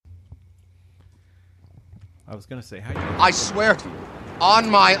I was going to say, how you? I swear to you, on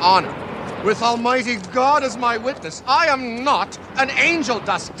my honor, with Almighty God as my witness, I am not an angel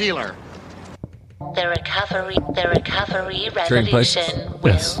dust dealer. The recovery Trading places? revolution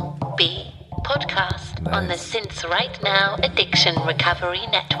Yes. will be podcast on the Nice. Since Right Now Addiction Recovery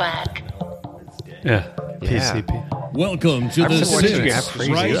Network. Yeah. PCP. Welcome to the watched it Since after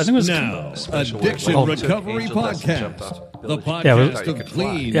Crazy. Right I think it was Now special Addiction one. Recovery Angel Dust jumped Podcast. off. The podcast Yeah, it was- of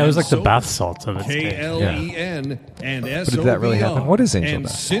clean. Yeah, it was like and the sober. bath salts of its day. KLEN and SOBR. did that really happen? What is Angel and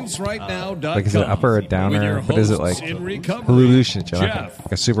Dust? SinceRightNow.com. Like, is it upper or downer? With your What is it like? hosts in recovery, Hallucination, Jeff,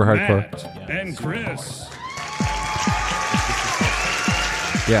 like a super hardcore. Matt, and Chris.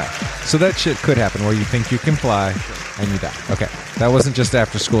 Yeah. So that shit could happen where you think you can fly and you die. Okay. That wasn't just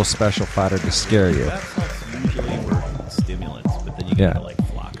after school special fodder to scare you. Bath salts usually were stimulants, but then you Yeah. get like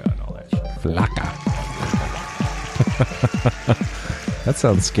Flocka and all that shit. Flaka. That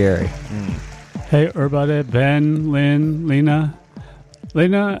sounds scary. Hey, everybody. Ben, Lynn, Lena.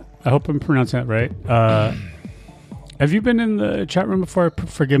 Lena, I hope I'm pronouncing that right. Have you been in the chat room before?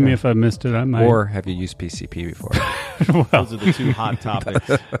 Forgive me if I missed it. Or have you used PCP before? Those are the two hot topics.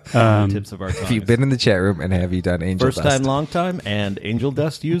 Tips of our Have you tongues. been in the chat room and have you done Angel First Dust? time, long time, and Angel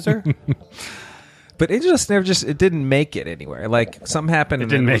Dust user. But Angel Dust never it didn't make it anywhere. Like, something happened. It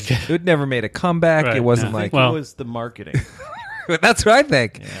and didn't then make it. It never made a comeback. Right, It wasn't yeah. like, Well- It was the marketing. that's what I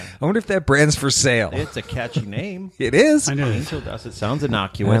think. I wonder if that brand's for sale. It's a catchy name. It is. I know. Angel Dust. It sounds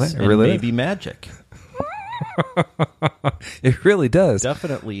innocuous It and really is. maybe magic. It really does.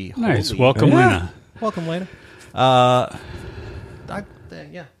 Definitely. Nice. holy. Welcome, Yeah. Lena. Welcome, Lena.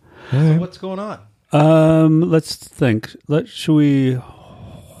 Yeah. So what's going on? Let's think. Should we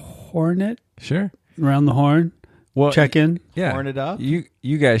horn it Sure. around the horn? Well, Check in. Yeah. Horn it up? You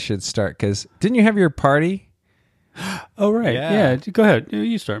guys should start, because didn't you have your party? Oh, right. Yeah. Yeah. Go ahead.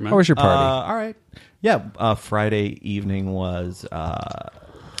 You start, man. How was your party? All right. Yeah. Friday evening was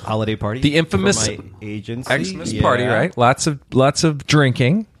holiday party. The infamous for my agency. Xmas Yeah. party, right? Lots of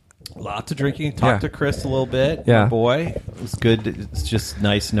drinking. Lots of drinking. Talked Yeah. to Chris a little bit. Yeah. My boy. It was good. It's just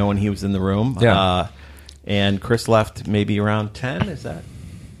nice knowing he was in the room. Yeah. And Chris left maybe around 10. Is that?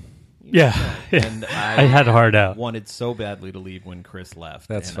 Yeah. And I had a hard out. Wanted so badly to leave when Chris left.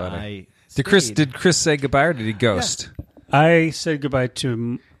 That's and funny. I Did Chris say goodbye, or did he ghost? I said goodbye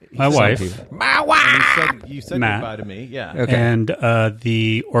to my wife My wife. You said Matt. goodbye to me. Yeah. Okay. and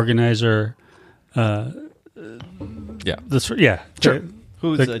the organizer. Yeah. Sure.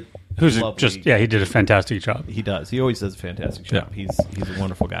 Who's Who's lovely- just he did a fantastic job. He does. He always does a fantastic job. Yeah. He's a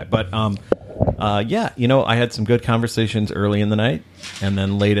wonderful guy. But I had some good conversations early in the night, and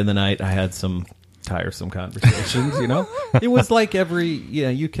then late in the night I had some tiresome conversations. It was like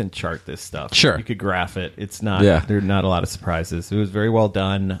you can chart this stuff. Sure. You could graph it. It's not. Yeah. There are not a lot of surprises. It was very well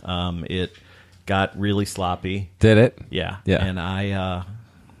done. It got really sloppy. Did it? Yeah. Yeah. And I.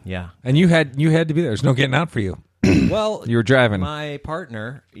 Yeah. And you had to be there. There's no getting out for you. Well, You were driving. My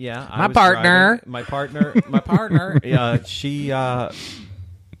partner, yeah, My partner. my partner,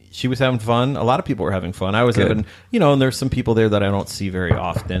 she was having fun. A lot of people were having fun. I was Good. having, and there's some people there that I don't see very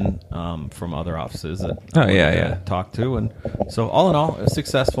often from other offices that I wanted to talk to, and so all in all, a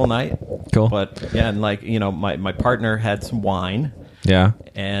successful night. Cool. But yeah, and my partner had some wine, Yeah.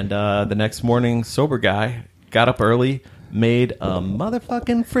 and the next morning, sober guy got up early, made a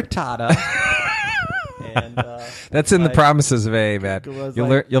motherfucking frittata. And, That's in the promises of AA, man. It was You'll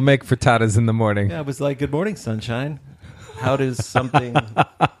like- you'll make frittatas in the morning. Yeah, it was like, "Good morning, sunshine. How does something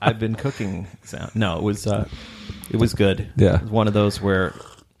I've been cooking sound?" No, it was good. Yeah. It was one of those where,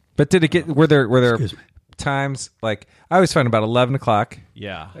 But did it get? Were there times like I always find about 11 o'clock,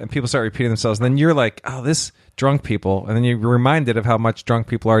 yeah, and people start repeating themselves, and then you're like, "Oh, this drunk people," and then you're reminded of how much drunk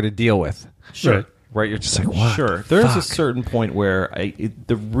people are to deal with. Sure. Right? You're just like, "What? sure. There's a certain point where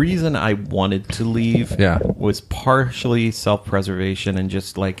the reason I wanted to leave, was partially self-preservation and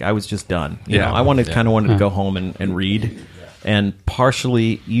just like I was just done. You know, I wanted to go home and read, and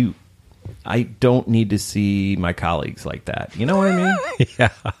partially I don't need to see my colleagues like that. You know what I mean?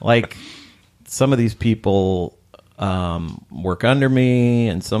 Yeah. Like some of these people work under me,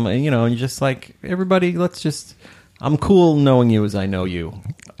 and some, and you're just like, everybody, I'm cool knowing you as I know you.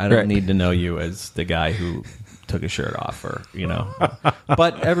 I don't need to know you as the guy who took his shirt off, or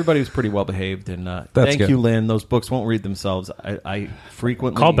but everybody was pretty well behaved, and thank good. you, Lynn. Those books won't read themselves. I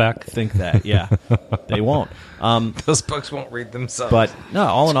frequently Call back. think that, they won't. Those books won't read themselves." But no,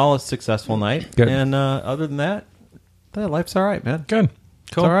 all in all, a successful night. Good. And other than that, life's all right, man. good,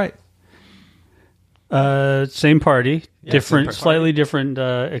 It's all right. Same party, different, same slightly different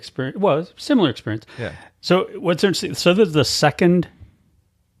experience. Well, similar experience. Yeah. So what's interesting? So there's the second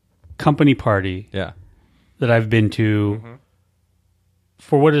company party. Yeah. that I've been to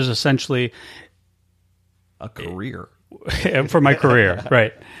for what is essentially A career. for my career,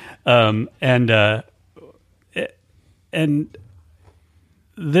 right? And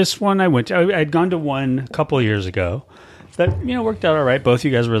this one I went to. I'd gone to one a couple of years ago that worked out all right. Both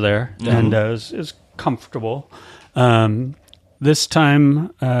you guys were there, and it was comfortable. This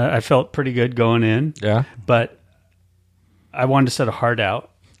time I felt pretty good going in. Yeah. But I wanted to set a hard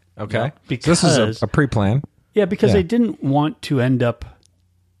out. Okay. Because So this is a pre-plan. Yeah, because Yeah. I didn't want to end up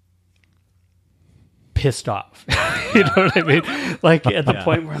pissed off. You know what I mean? Like at the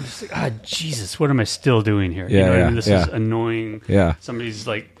point where I'm just like, Jesus, what am I still doing here? Yeah, you know what yeah, I mean? This yeah. is annoying. Yeah. Somebody's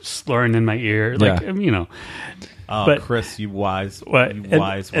like slurring in my ear. Like, Yeah. Oh, But- Chris, you wise and,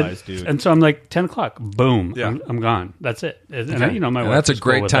 dude. And so I'm like, 10 o'clock, boom, Yeah. I'm gone. That's it. And Okay. my And wife that's a was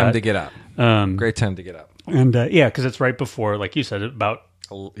cool great with time that. to get up. Great time to get up. And because it's right before, like you said, about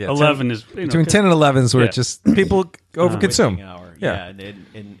Yeah, 11 is Between 10 and 11 is where Yeah. it just people overconsume. Waking hour. Yeah.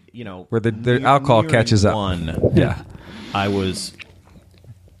 And Where the alcohol nearing catches up. One, Yeah. I was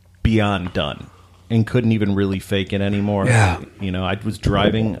beyond done and couldn't even really fake it anymore. Yeah. I was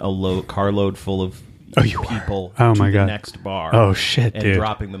driving a carload full of people Oh, to my the God. next bar. Oh, shit, and dude.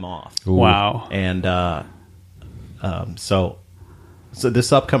 dropping them off. Wow. And so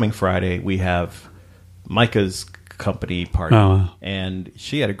this upcoming Friday we have Micah's company party, Oh, wow. and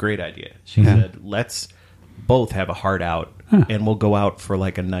she had a great idea. She said, "Let's both have a heart out, and we'll go out for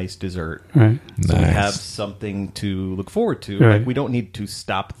like a nice dessert." Right. So we Nice. have something to look forward to. Right. Like we don't need to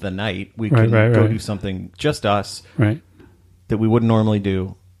stop the night. We Right, can right, go right. do something just us Right. that we wouldn't normally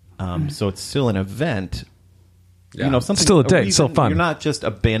do. So it's still an event. Yeah. Something Still a day, reason- still fun. You're not just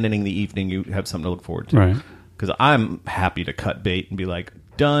abandoning the evening. You have something to look forward to. Right. Because I'm happy to cut bait and be like,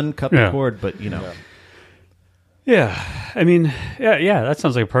 done, cut the Yeah. cord. But Yeah, I mean, yeah, that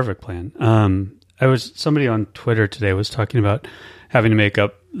sounds like a perfect plan. Somebody on Twitter today was talking about having to make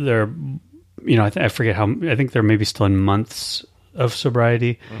up their, I forget how. I think they're maybe still in months of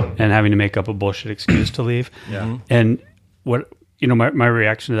sobriety and having to make up a bullshit excuse to leave. Yeah. And what my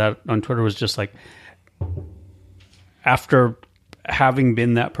reaction to that on Twitter was just like, after having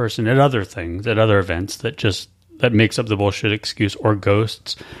been that person at other things, at other events that makes up the bullshit excuse or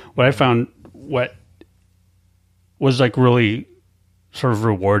ghosts, what I found was like really sort of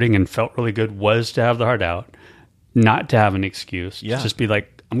rewarding and felt really good was to have the heart out, not to have an excuse. Yeah. Just be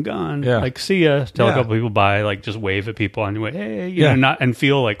like, I'm gone. Yeah. Like, see ya. Tell a Yeah. couple people bye. Like, just wave at people on your way. Hey, Yeah. and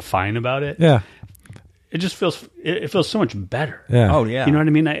feel like fine about it. Yeah. It just feels so much better. Yeah. oh yeah, You know what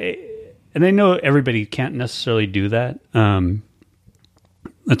I mean? And I know everybody can't necessarily do that.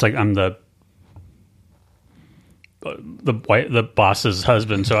 It's like I'm the boss's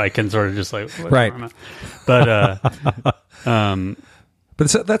husband, so I can sort of just like whatever, Right. But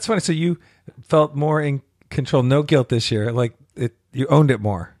But that's funny. So you felt more in control, no guilt this year. Like you owned it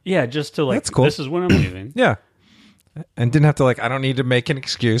more. yeah, just to like That's cool. this is when I'm leaving. Yeah. And didn't have to I don't need to make an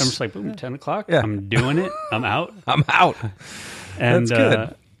excuse. I'm just like boom, 10 o'clock. Yeah. I'm doing it. I'm out. I'm out. And That's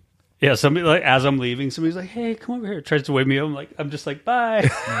good. Yeah, somebody like as I'm leaving, somebody's like, "Hey, come over here." Tries to wave me up. I'm just like, "Bye."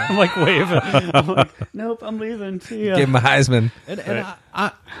 I'm like waving. I'm like, "Nope, I'm leaving. See ya." Give him a Heisman. and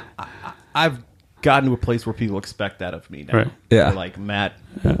I've gotten to a place where people expect that of me now. Right. Yeah. They're like, Matt,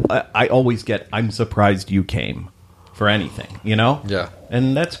 I always get, I'm surprised you came for anything, Yeah.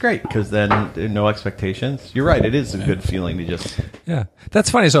 And that's great because then there are no expectations. You're right. It is a good feeling to just Yeah. That's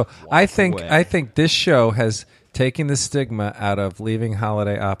funny. So I think away. this show has taken the stigma out of leaving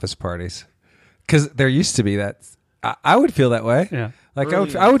holiday office parties. Because there used to be that. I would feel that way. Yeah. Like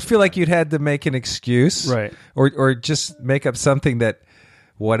I would feel like you'd had to make an excuse. Right. Or just make up something that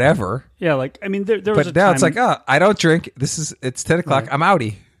whatever. Yeah, like I mean, there was But a now time, it's like, I don't drink. It's 10 o'clock. I'm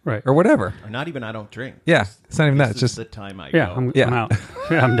outie. Right. Or whatever. or not even I don't drink. Yeah. It's not even that. This It's is just, the time I yeah, go. I'm Yeah. out.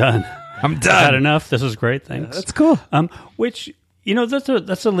 Yeah, I'm done. I'm I've had done. enough. This is great. Thanks. That's cool. Which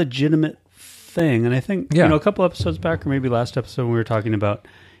that's a legitimate thing, and I think Yeah. a couple episodes back, or maybe last episode, when we were talking about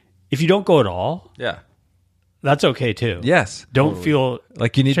if you don't go at all, Yeah. that's okay too. Yes. Don't feel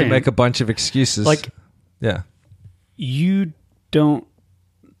Like you need to shame. make a bunch of excuses. Like yeah. you don't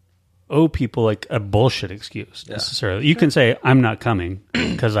owe people like a bullshit excuse necessarily. You can say I'm not coming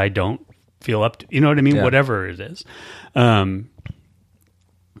because I don't feel up to. You know what I mean? Yeah. Whatever it is.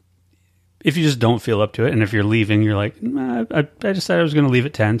 If you just don't feel up to it, and if you're leaving, you're like, nah, I decided I was going to leave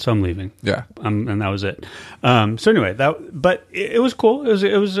at 10, so I'm leaving. Yeah. And that was it. So anyway, but it was cool.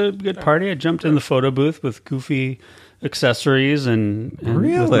 It was a good party. I jumped in the photo booth with goofy accessories and with my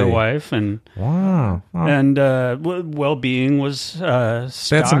Really? wife, and Wow. well-being was That's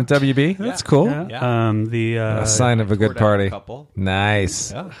stocked. some WB. That's cool. Yeah. Yeah. The A sign of a good Poured out a party. couple.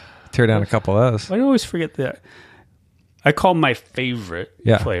 Nice. Yeah. tear down a couple of those. I always forget that. I call my favorite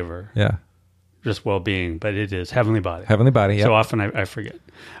Yeah. flavor Yeah. just well-being, but it is Heavenly Body. Heavenly Body. Yeah. So often I forget.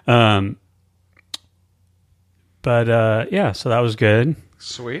 Yeah, so that was good.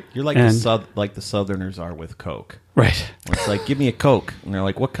 Sweet. You're like And- like the Southerners are with Coke. Right. It's like, give me a Coke, and they're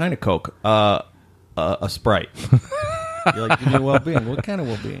like, what kind of Coke? A Sprite. You're like, give me a well-being. What kind of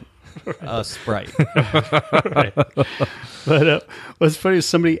well-being? A Sprite. Right. But what's funny is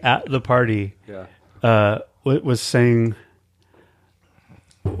somebody at the party was saying,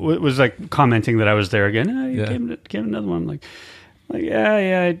 was like commenting that I was there again. Oh, you came another one. I'm like,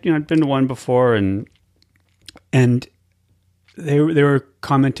 yeah, I'd been to one before, and they were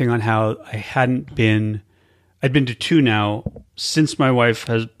commenting on how I'd been to two now since my wife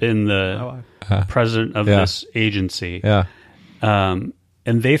has been the president of this agency. Yeah.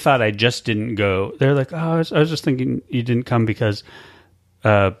 And they thought I just didn't go. They're like, I was just thinking you didn't come because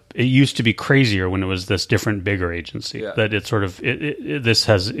it used to be crazier when it was this different, bigger agency. Yeah. That it sort of this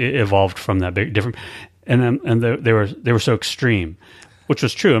has evolved from that big, different, and they were so extreme, which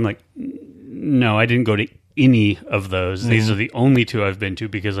was true. I'm like, no, I didn't go to any of those. These are the only two I've been to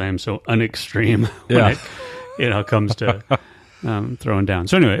because I am so unextreme when it comes to throwing down.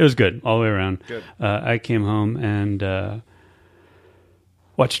 So anyway, it was good all the way around. Good. I came home and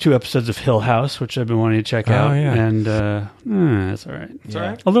watched 2 episodes of Hill House, which I've been wanting to check out. Yeah. And it's all right. It's all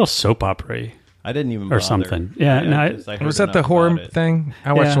right. A little soap opera-y. I didn't even Or bother. something. Yeah, no, 'cause I heard Was that the enough horror about it. thing?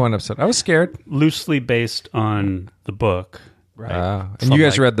 I watched Yeah. one episode. I was scared. Loosely based on the book. Right. And from, you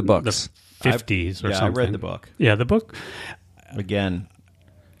guys like, read the books. The 50s or yeah, something. I read the book. Yeah, the book. Again.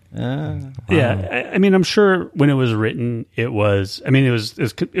 Yeah, I mean, I'm sure when it was written, it was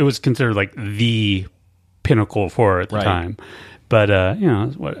considered like the pinnacle of horror at the Right. time. But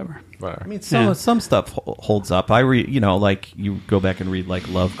it's whatever. I mean, some stuff holds up. I read, like you go back and read like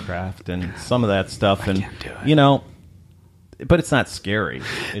Lovecraft and some of that stuff, and can't do it. but it's not scary.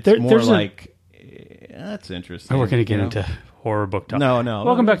 It's more there's like that's interesting. We're going to get you know? into horror book talk. No.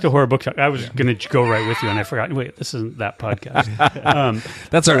 Welcome back to horror book talk. I was going to go right with you, and I forgot. Wait, this isn't that podcast.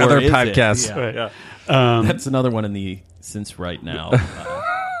 That's our Or other is it? podcast. Yeah. Right. That's another one in the since right now.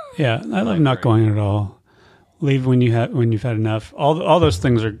 Yeah, I love not going at all. Leave when you've had enough. All those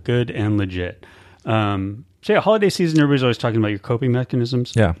things are good and legit. So yeah, holiday season. Everybody's always talking about your coping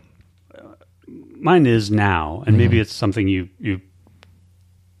mechanisms. Yeah. Mine is now, and maybe it's something you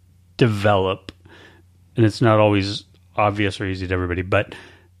develop, and it's not always obvious or easy to everybody. But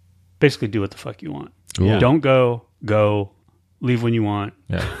basically, do what the fuck you want. Yeah. Don't go. Leave when you want.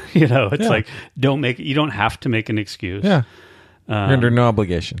 Yeah. It's like don't make. You don't have to make an excuse. Yeah. You're under no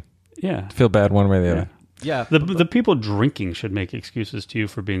obligation. Yeah. Feel bad one way or the other. yeah, The people drinking should make excuses to you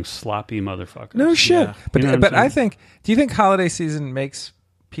for being sloppy motherfuckers. No shit. Yeah. But You know what I'm but I saying? think. Do you think holiday season makes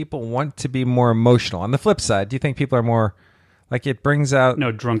people want to be more emotional? On the flip side, do you think people are more like it brings out?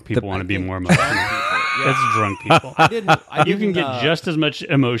 No, drunk people want to be more emotional. It's drunk people. You can get just as much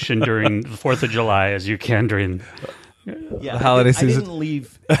emotion during the 4th of July as you can during... the holiday season. I didn't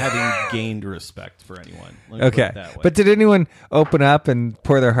leave having gained respect for anyone. Let me put Okay, it that way. but did anyone open up and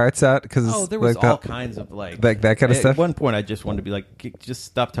pour their hearts out? Because there was all kinds of like that kind of stuff? At one point, I just wanted to be like, just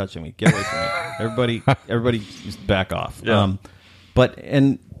stop touching me, get away from me. Everybody, just back off. Yeah. But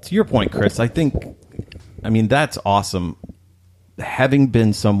to your point, Chris, I mean that's awesome. Having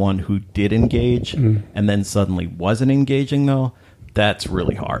been someone who did engage and then suddenly wasn't engaging, though, that's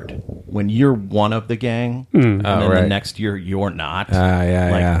really hard. When you're one of the gang, and then right. the next year you're not.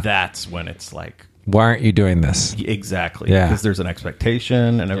 yeah. That's when it's like. Why aren't you doing this? Exactly. Yeah. Because there's an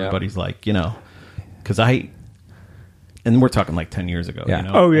expectation, and everybody's like, because and we're talking like 10 years ago.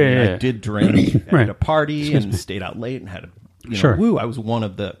 Yeah. Oh, yeah, I mean, yeah, yeah. I did drink Right. at a party and stayed out late and had Sure. I was one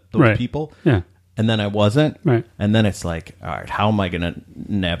of those Right. people. Yeah. And then I wasn't. Right. And then it's like, all right, how am I going to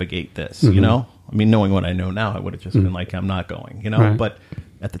navigate this? Mm-hmm. I mean, knowing what I know now, I would have just been like, I'm not going, Right. But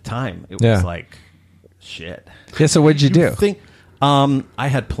at the time, it Yeah. was like, shit. Yeah. So what'd you do? I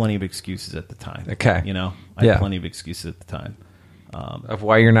had plenty of excuses at the time. Okay. I had plenty of excuses at the time. Of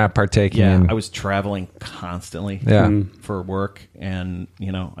why you're not partaking? Yeah, in, I was traveling constantly Yeah. for work, and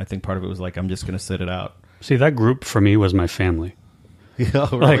I think part of it was like I'm just going to sit it out. See, that group for me was my family. Yeah,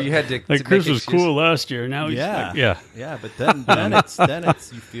 Like, you had to like make Chris was excuses. cool last year. Now he's yeah, like, yeah. yeah. But then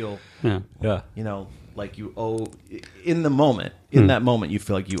it's you feel Yeah. like you owe in the moment. In that moment, you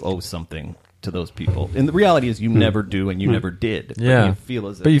feel like you owe something to those people. And the reality is, you never do, and you never did. But Yeah. you feel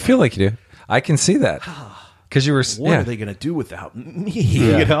as if, But you feel like you do. I can see that because you were. what yeah. are they going to do without me?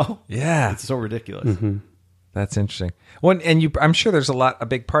 Yeah. It's so ridiculous. That's interesting. Well, and I'm sure there's a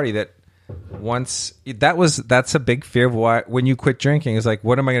big party that that's a big fear of why when you quit drinking is like,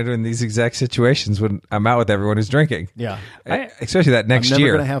 what am I going to do in these exact situations when I'm out with everyone who's drinking? Yeah. Especially that next I'm never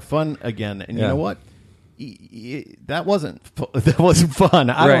year. going to have fun again. And you Yeah. know what? That wasn't fun.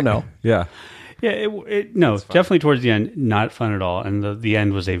 I Right. don't know. Yeah. Yeah, no, definitely towards the end, not fun at all, and the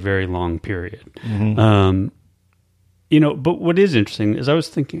end was a very long period. But what is interesting is I was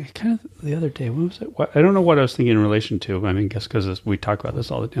thinking kind of the other day. What was it? I don't know what I was thinking in relation to. I mean, I guess because we talk about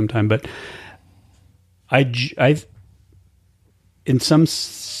this all the damn time, but I, in some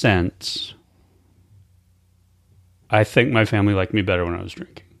sense, I think my family liked me better when I was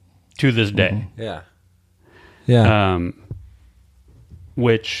drinking. To this day, Yeah. Yeah.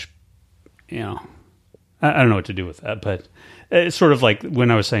 which, I don't know what to do with that, but it's sort of like when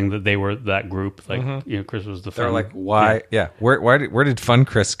I was saying that they were that group, like, Chris was the They're fun. like, why? Yeah. Where did Fun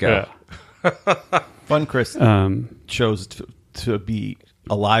Chris go? Yeah. Fun Chris chose to be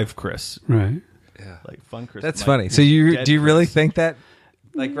alive Chris. Right. Like Fun Chris. That's might funny. be So do dead you really Chris. think that,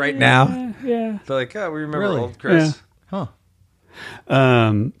 like right now? Yeah. They're like, oh, we remember Really? old Chris. Huh.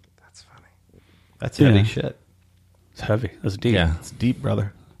 That's funny. That's heavy Yeah. shit. It's heavy. That's deep. Yeah. It's deep,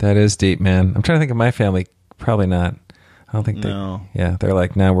 brother. That is deep, man. I'm trying to think of my family. Probably not. I don't think No. Yeah, they're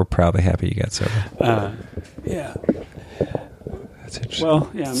like, no, we're probably happy you got sober. Yeah. That's interesting. Well,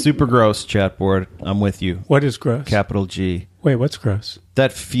 yeah. Super gross, chat board. I'm with you. What is gross? Capital G. Wait, what's gross?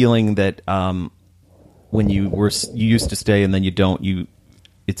 That feeling that when you used to stay and then you don't,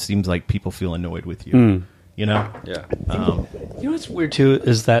 it seems like people feel annoyed with you. You know? Yeah. You know what's weird too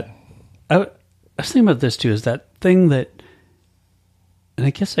is that I was thinking about this too. Is that thing that, and I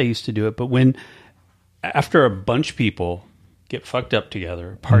guess I used to do it, but when after a bunch of people get fucked up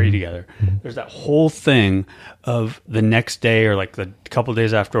together, party together, there's that whole thing of the next day or like the couple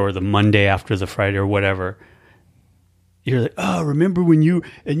days after or the Monday after the Friday or whatever. You're like, oh, remember when you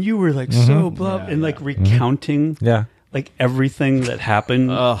were like so blah, and like recounting Yeah. like everything that happened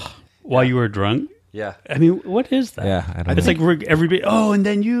while you were drunk. Yeah. I mean, what is that? Yeah, I don't It's know. like everybody. Oh, and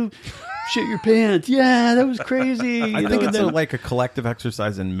then you shit your pants. Yeah, that was crazy. I think it's like a collective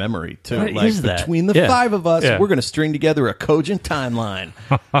exercise in memory too. What Like is that? between the Yeah. five of us, Yeah. we're going to string together a cogent timeline.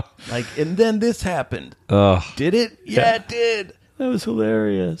 Like, and then this happened. Ugh. Did it? Yeah, it did. that was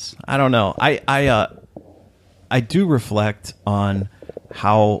hilarious. I don't know. I do reflect on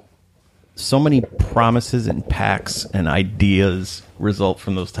how so many promises and pacts and ideas result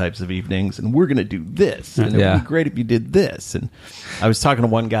from those types of evenings, and we're going to do this, and it Yeah. would be great if you did this. And I was talking to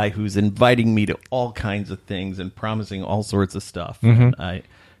one guy who's inviting me to all kinds of things and promising all sorts of stuff. And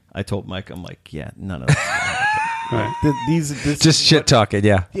I told Mike, I'm like, yeah, none of that. This Just is shit what- talking.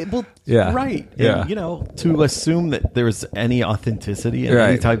 Yeah. Yeah, well, Yeah. right. Yeah. And, to assume that there's any authenticity in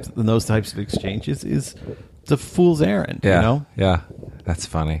Right. in those types of exchanges is it's a fool's errand. Yeah. You know, Yeah. That's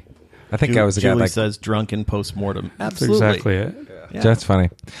funny. I think I was a guy Julie like says drunken postmortem. That's Absolutely. exactly it. Yeah. That's funny.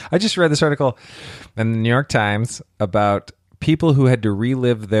 I just read this article in the New York Times about people who had to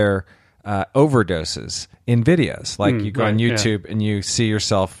relive their overdoses in videos. Like you go on right, yeah. YouTube and you see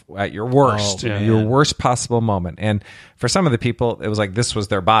yourself at your worst, Oh, man. your worst possible moment. And for some of the people, it was like this was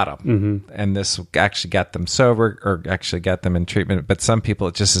their bottom, and this actually got them sober or actually got them in treatment. But some people,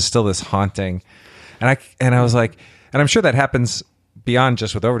 it just is still this haunting. And I was like, and I'm sure that happens beyond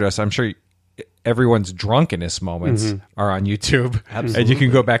just with overdose. I'm sure everyone's drunkenness moments are on YouTube. And you can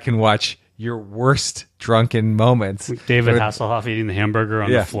go back and watch your worst drunken moments. David With- Hasselhoff eating the hamburger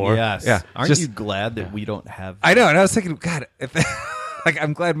on Yeah. the floor. Yes. Yeah. Aren't Just- you glad that we don't have? I know. And I was thinking, God, if, like,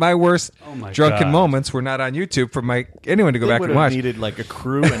 I'm glad my worst my drunken God. moments were not on YouTube for anyone to go They back would and have watch. needed like a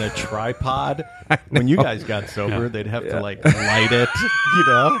crew and a tripod. When you guys got sober, they'd have to like light it.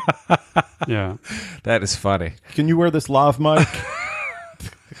 Yeah. That is funny. Can you wear this lav mic?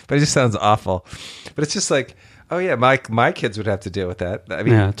 But it just sounds awful. But it's just like, oh yeah, my kids would have to deal with that. I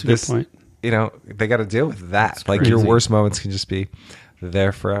mean, Yeah, that's a good point. They got to deal with that. Like your crazy. worst moments can just be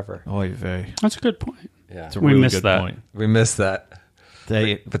there forever. Oy vey. That's a good point. Yeah, It's a We really missed good that. point. we missed that.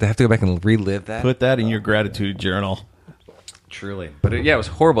 But they have to go back and relive that. Put that in your gratitude journal. Truly. But it was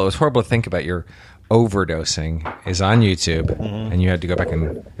horrible. It was horrible to think about. Your overdosing is on YouTube, and you had to go back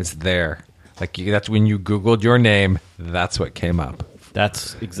and it's there. Like that's when you Googled your name. That's what came up.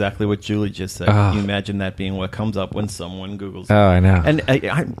 That's exactly what Julie just said. Oh. Can you imagine that being what comes up when someone Googles it? Oh, I know. And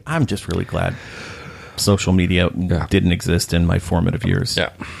I'm just really glad social media didn't exist in my formative years. Yeah.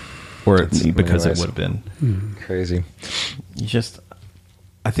 Or That's because really it would have been. Crazy. You just,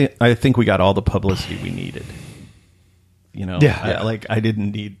 I think we got all the publicity we needed. Yeah. I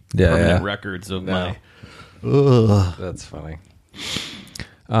didn't need Yeah, permanent yeah. records of No. my. Ugh. That's funny.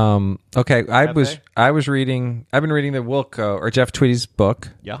 Okay, I've been reading the Wilco or Jeff Tweedy's book.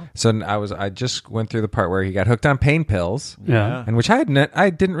 Yeah. So I just went through the part where he got hooked on pain pills. Yeah. And which I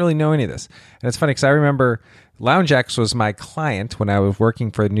didn't really know any of this. And it's funny because I remember Lounge Acts was my client when I was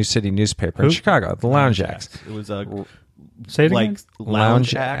working for the New City newspaper in Chicago. The Lounge Acts. It was a Say it like again.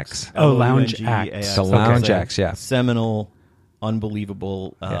 Lounge Lounge Acts. Acts. Oh, Lounge Lounge Acts. The Lounge Acts, yeah. Seminal,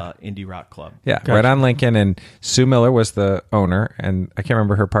 unbelievable indie rock club. Yeah, right on Lincoln. And Sue Miller was the owner, and I can't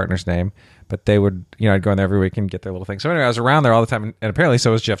remember her partner's name, but they would, I'd go in there every week and get their little thing. So anyway, I was around there all the time, and apparently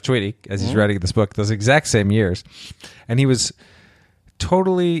so was Jeff Tweedy as he's writing this book those exact same years. And he was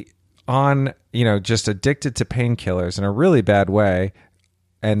totally on, just addicted to painkillers in a really bad way.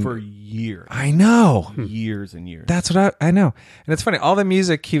 And For years. I know. Years and years. That's what I know. And it's funny, all the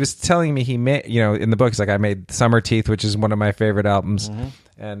music he was telling me he made, in the book, he's like, I made Summer Teeth, which is one of my favorite albums,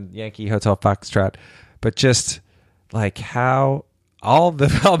 and Yankee Hotel Foxtrot. But just like how all the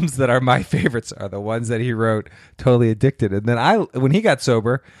albums that are my favorites are the ones that he wrote totally addicted. And then when he got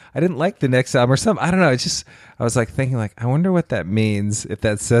sober, I didn't like the next album or something. I don't know. It's just, I was like thinking like, I wonder what that means, if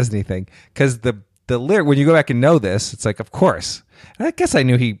that says anything. Because the lyric, when you go back and know this, it's like, of course. And I guess I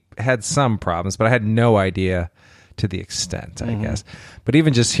knew he had some problems, but I had no idea to the extent, I guess. But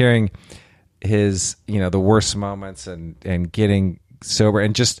even just hearing his, the worst moments and getting sober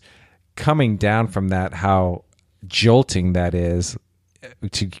and just coming down from that, how jolting that is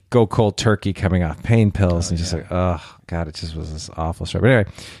to go cold turkey coming off pain pills and just like, oh, God, it just was this awful story. But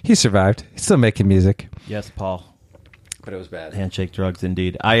anyway, he survived. He's still making music. Yes, Paul. But it was bad. Handshake drugs,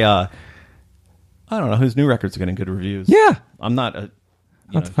 indeed. I don't know. His new record's getting good reviews. Yeah. I'm not a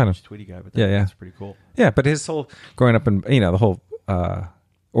I'll have to find him. Tweety guy, but Yeah, yeah. that's pretty cool. Yeah, but his whole growing up in, the whole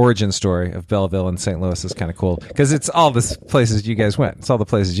origin story of Belleville and St. Louis is kind of cool because it's all the places you guys went. It's all the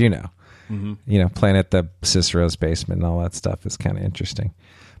places you know. Playing at the Cicero's basement and all that stuff is kind of interesting.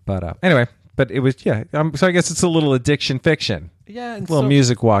 But anyway, but it was, so I guess it's a little addiction fiction. Yeah. A little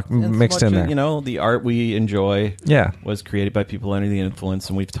music walk mixed in there. The art we enjoy Yeah. was created by people under the influence,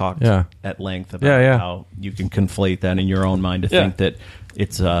 and we've talked Yeah. at length about how you can conflate that in your own mind to think that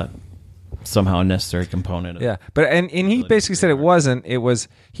it's somehow a necessary component of But and he basically said it wasn't. It was,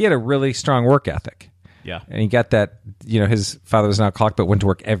 he had a really strong work ethic. Yeah. And he got that, his father was an alcoholic but went to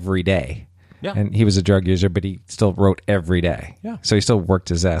work every day. Yeah. And he was a drug user, but he still wrote every day. Yeah. So he still worked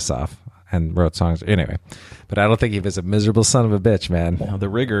his ass off and wrote songs. Anyway, but I don't think he was a miserable son of a bitch, man. Now, the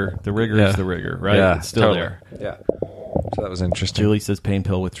rigor is the rigor, right? Yeah, It's still totally. there. Yeah. So that was interesting. Julie says pain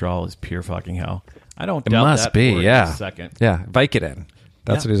pill withdrawal is pure fucking hell. I don't It doubt must that be, for yeah. a second. Yeah. Vicodin.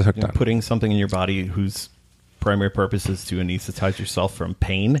 That's what he's hooked on. Putting something in your body whose primary purpose is to anesthetize yourself from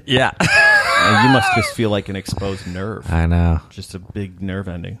pain. Yeah. And you must just feel like an exposed nerve. I know. Just a big nerve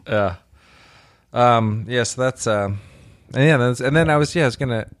ending. So that's and then I was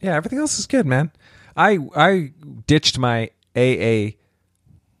gonna everything else is good, man. I ditched my AA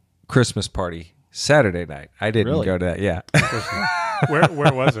Christmas party Saturday night. I didn't Really? go to that. Yeah.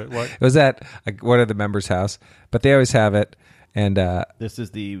 Where was it? What? It was at one of the members' house, but they always have it. And This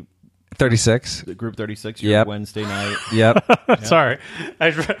is the 36. Group 36, your Yep. Wednesday night. Yep. Sorry, I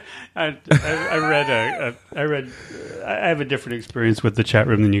have a different experience with the chat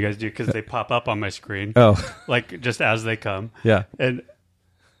room than you guys do because they pop up on my screen. Oh. Like just as they come. Yeah. And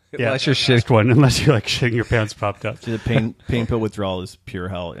Unless you're next one, unless you're like shitting your pants popped up. The pain pill withdrawal is pure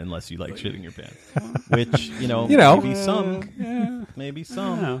hell unless you like shitting your pants. Which, maybe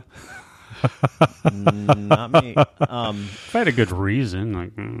some. Not me. If I had a good reason,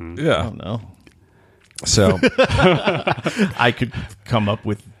 like I Yeah. don't know. So I could come up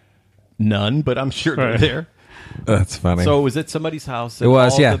with none, but I'm sure they're Right. there. that's funny. So was it somebody's house? that It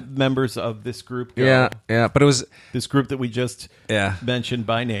was, all yeah. the members of this group go? yeah. But it was This group that we just Yeah. mentioned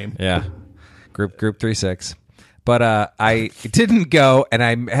by name. Yeah, group 36. But I didn't go, and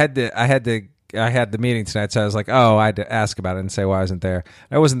I had the meeting tonight, so I was like, oh, I had to ask about it and say why I wasn't there.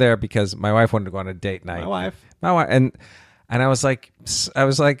 I wasn't there because my wife wanted to go on a date night. My wife, and I was like,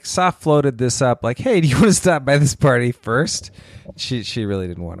 soft floated this up, like, hey, do you want to stop by this party first? She really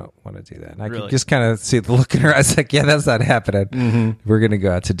didn't want to do that. And I could Really? just kind of see the look in her eyes, like, yeah, that's not happening. We're gonna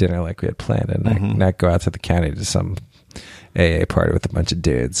go out to dinner like we had planned, and not go out to the county to some AA party with a bunch of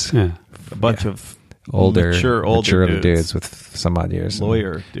dudes. yeah. A bunch of Older mature dudes with some odd years.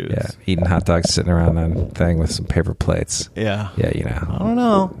 Lawyer dudes. Yeah, eating hot dogs, sitting around on thing with some paper plates. Yeah. Yeah, I don't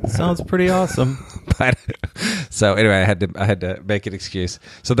know. Sounds pretty awesome. But, so anyway, I had to make an excuse.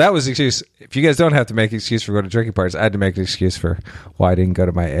 So that was the excuse. If you guys don't have to make an excuse for going to drinking parties, I had to make an excuse for why I didn't go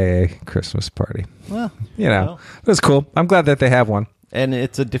to my AA Christmas party. Well, It was cool. I'm glad that they have one. and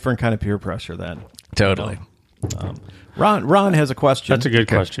it's a different kind of peer pressure then. Totally. Ron has a question. That's a good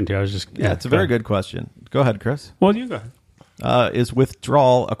question too. I was just Yeah, it's a very good question. Go ahead, Chris. Well, you go ahead. Is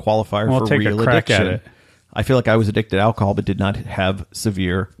withdrawal a qualifier Well, for take a real crack at addiction? it. I feel like I was addicted to alcohol, but did not have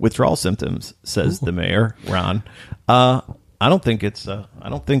severe withdrawal symptoms, says the mayor, Ron. I don't think I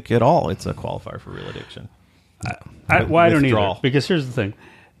don't think at all it's a qualifier for real addiction. I don't Withdrawal. either. Because here's the thing.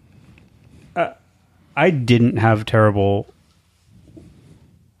 I didn't have terrible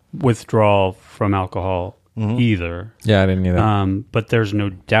withdrawal from alcohol either. Yeah, I didn't either. But there's no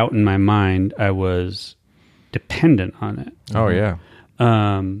doubt in my mind I was dependent on it. Oh yeah.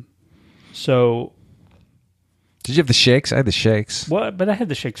 So, Did you have the shakes? I had the shakes but I had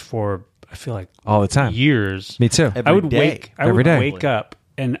the shakes for, I feel like, all the time. years. Me too. I would day. Every day. wake up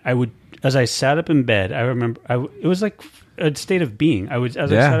and I would, as I sat up in bed, I remember, it was like a state of being. I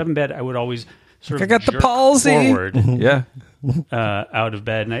sat up in bed, I would always sort of I got the jerk palsy. forward Yeah. out of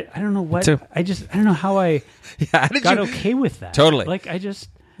bed. And I don't know what, too. I don't know how I How did got you? okay with that. Totally. Like, I just,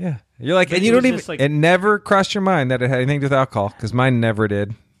 Yeah. You're like, But and you it don't was even. just like- It never crossed your mind that it had anything to do with alcohol because mine never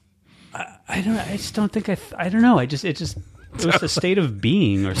did. I just don't think I don't know. It was a state of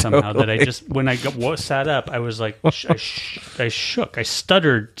being or somehow that I just, when I sat up, I was like, I shook. I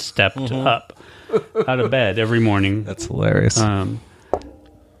stuttered, stepped up out of bed every morning. That's hilarious.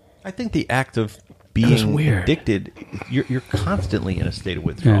 I think the act of being weird. addicted, you're constantly in a state of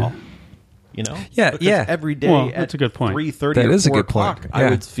withdrawal. Yeah. You know? Yeah, Because yeah. every day Well, at that's a good point. 3:30 That or is a 4 good point. o'clock, I Yeah.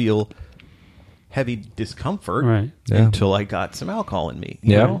 would feel heavy discomfort Right. Yeah. until I got some alcohol in me.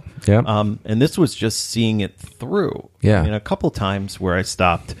 You Yeah. know? Yeah. And this was just seeing it through. Yeah. I mean, a couple times where I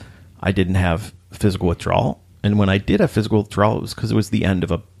stopped, I didn't have physical withdrawal. And when I did have physical withdrawal, it was because it was the end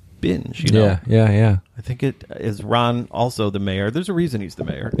of a binge. You know? Yeah. I think it is Ron, also the mayor. There's a reason he's the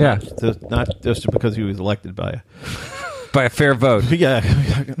mayor. Yeah. Not just because he was elected by By a fair vote.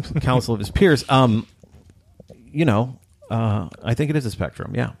 council of his peers. I think it is a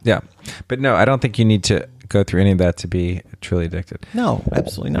spectrum. Yeah. Yeah. But no, I don't think you need to go through any of that to be truly addicted. No,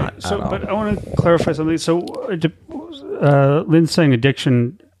 absolutely not. So, but I want to clarify something. So, Lynn's saying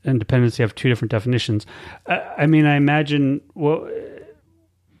addiction and dependency have two different definitions. I mean, I imagine, well,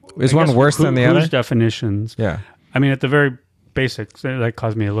 Is I one guess worse than the whose other? definitions? Yeah. I mean, at the very basics, that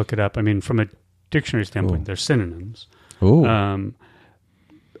caused me to look it up. I mean, from a dictionary standpoint, they're synonyms. Ooh. And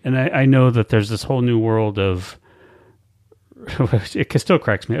I know that there's this whole new world of, it still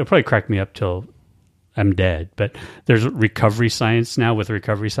cracks me. It'll probably crack me up till I'm dead. But there's recovery science now with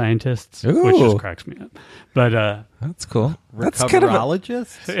recovery scientists, which Ooh. just cracks me up. But That's cool. That's kind of a,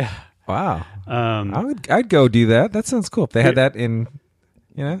 Recoverologist? wow. I'd go do that. That sounds cool. If they had that in,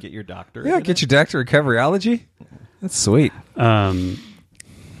 Get your doctor. yeah, in get it. your doctor recoveryology. That's sweet.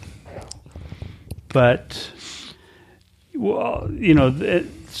 but well,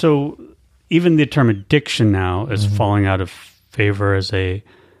 so even the term addiction now is falling out of favor as a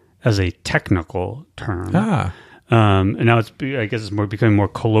technical term. And now I guess it's becoming more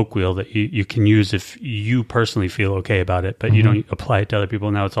colloquial that you can use if you personally feel okay about it, but you don't apply it to other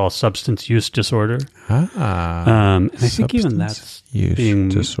people. Now it's all substance use disorder. And I think even that's use being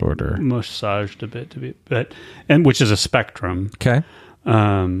disorder. massaged a bit and which is a spectrum. Okay.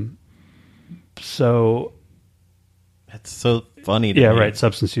 So It's so funny to yeah, me. right.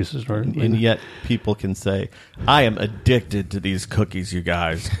 Substance use disorder. And yet people can say, I am addicted to these cookies, you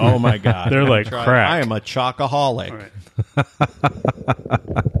guys. Oh my God. They're like crack. I am a chocoholic. Right.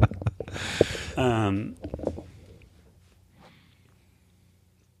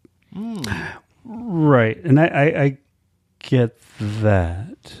 Right, and I get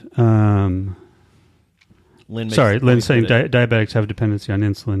that. Lynn makes Sorry, the Lynn's point saying that diabetics have dependency on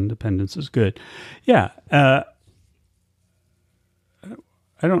insulin. Dependence is good. Yeah, I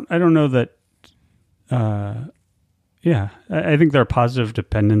don't know that. Yeah, I think there are positive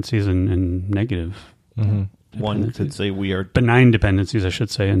dependencies and negative one could say we are, benign dependencies, I should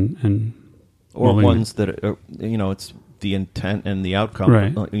say, and or malignant. ones that are, it's the intent and the outcome.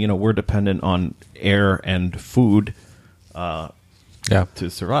 Right. We're dependent on air and food Yeah. to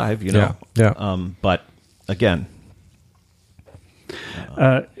survive. Yeah. But again,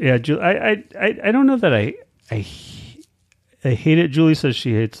 Yeah, Julie, I don't know that I hate it. Julie says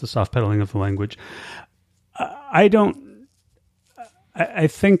she hates the soft pedaling of the language. I don't. I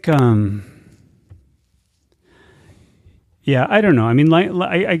think. Yeah, I don't know. I mean,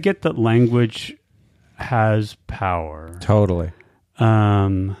 I get that language has power. Totally.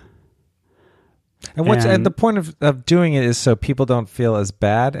 Um, And the point of doing it is so people don't feel as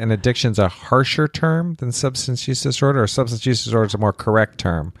bad. And addiction's a harsher term than substance use disorder, or substance use disorder is a more correct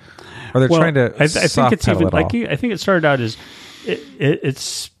term. Or they're trying to I think soft it's pedal even it all. like I think it started out as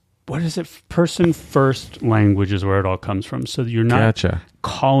it's what is it? Person first language is where it all comes from. So you're not Gotcha.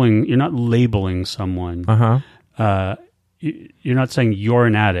 you're not labeling someone. Uh-huh. You're not saying you're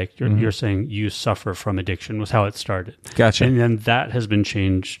an addict. You're saying you suffer from addiction was how it started. Gotcha. And then that has been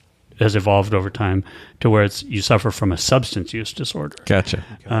changed, has evolved over time to where it's you suffer from a substance use disorder. Gotcha.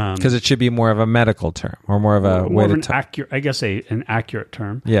 Because it should be more of a medical term or more of a More way of to an talk. accurate, I guess, an accurate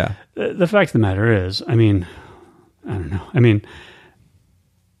term. Yeah. The fact of the matter is, I mean, I don't know. I mean,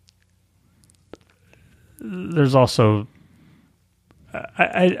 there's also,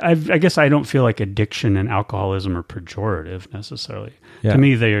 I guess I don't feel like addiction and alcoholism are pejorative necessarily. Yeah. To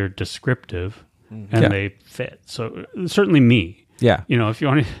me, they are descriptive and Yeah. they fit. So certainly me. Yeah. You know, if you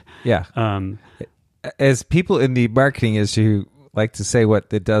want to, Yeah. As people in the marketing industry who like to say what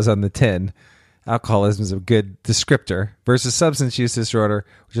it does on the tin, alcoholism is a good descriptor versus substance use disorder,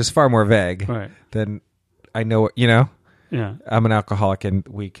 which is far more vague. Right. Then I know, you know, yeah. I'm an alcoholic and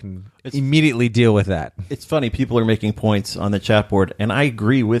we can immediately deal with that. It's funny. People are making points on the chat board, and I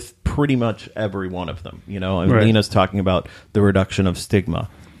agree with pretty much every one of them. You know, and Right. Lena's talking about the reduction of stigma.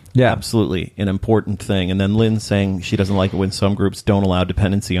 Yeah. Absolutely an important thing. And then Lynn's saying she doesn't like it when some groups don't allow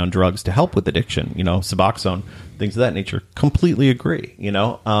dependency on drugs to help with addiction. You know, Suboxone, things of that nature. Completely agree. You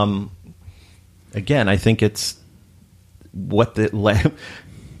know, again, I think it's what it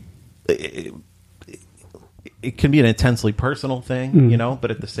can be an intensely personal thing, you know,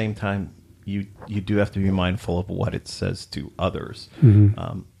 but at the same time, you do have to be mindful of what it says to others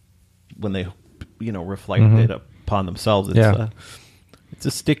when they, you know, reflect it upon themselves. It's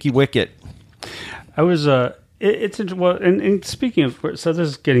a sticky wicket. I was well, and speaking of, so this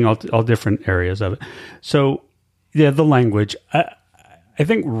is getting all different areas of it. So yeah, the language. I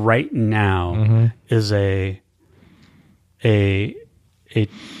think right now is a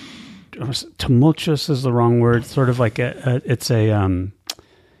tumultuous is the wrong word. Sort of like it's a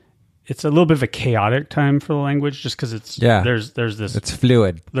little bit of a chaotic time for the language, just because there's this It's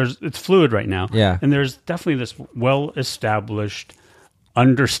fluid. it's fluid right now. Yeah. And there's definitely this well established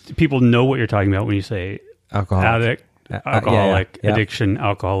people know what you're talking about when you say Alcoholic. alcoholic, yeah. addiction,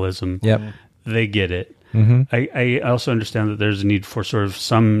 alcoholism. Yep. They get it. I also understand that there's a need for sort of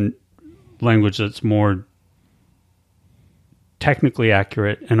some language that's more technically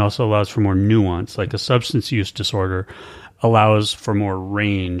accurate and also allows for more nuance. Like a substance use disorder allows for more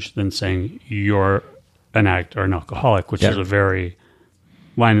range than saying you're an addict or an alcoholic, which is a very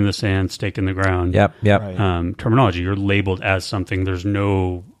line in the sand, stake in the ground. Yep. Terminology. You're labeled as something. There's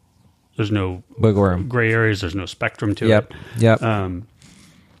no Wiggle room. gray areas. There's no spectrum to Yep. it. Yep.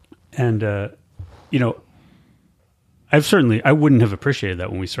 You know, I wouldn't have appreciated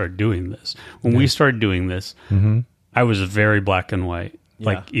that when we started doing this. When we started doing this, I was very black and white.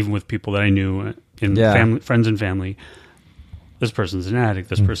 Like even with people that I knew in family, friends and family, this person's an addict.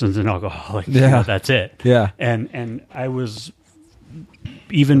 This person's an alcoholic. Yeah. You know, that's it. Yeah. And I was,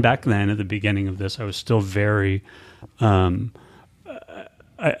 even back then at the beginning of this, I was still very, I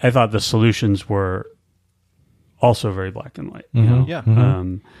thought the solutions were also very black and white. You know? Yeah.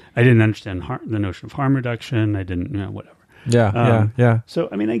 I didn't understand the notion of harm reduction. I didn't, whatever. Yeah. So,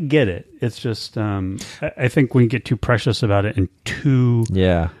 I mean, I get it. It's just, I think when you get too precious about it and too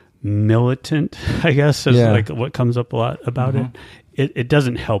militant, I guess, is like what comes up a lot about it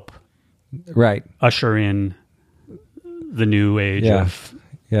doesn't help Right. usher in the new age of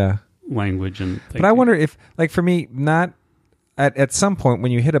language and thinking. But I wonder if, like, for me, not at some point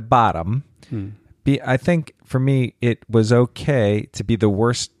when you hit a bottom, I think for me it was okay to be the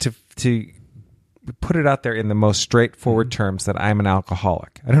worst, to put it out there in the most straightforward terms that I'm an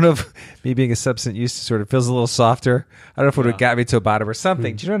alcoholic. I don't know if me being a substance use disorder feels a little softer. I don't know if it would have got me to a bottom or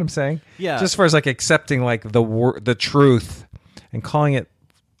something. Do you know what I'm saying? Yeah. Just as far as like accepting like the truth and calling it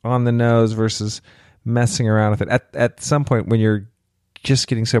on the nose versus messing around with it. At some point when you're just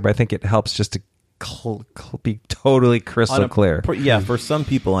getting sober, I think it helps just to be totally crystal clear. For some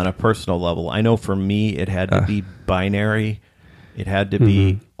people on a personal level. I know for me it had to be binary. It had to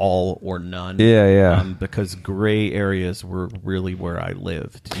be all or none. Because gray areas were really where I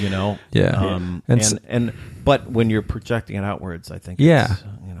lived, you know? But when you're projecting it outwards, I think it's,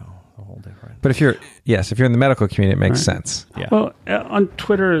 a whole different. But if you're in the medical community, it makes sense. Yeah. Well, on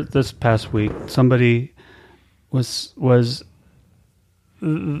Twitter this past week, somebody was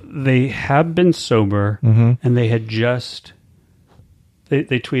they have been sober and they had just they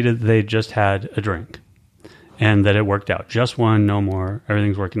tweeted they just had a drink and that it worked out. Just one, no more.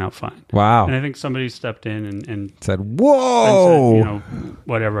 Everything's working out fine. Wow. And I think somebody stepped in and said, "Whoa, and said,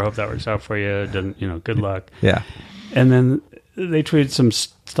 whatever. Hope that works out for you. Good luck." Yeah. And then they tweeted some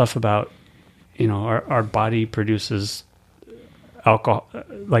stuff about, our body produces alcohol,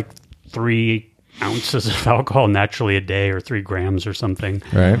 like 3 ounces of alcohol naturally a day, or 3 grams or something.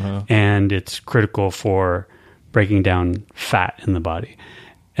 Right. And it's critical for breaking down fat in the body.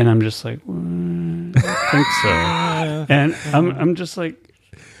 And I'm just like, I don't think so. And I'm just like,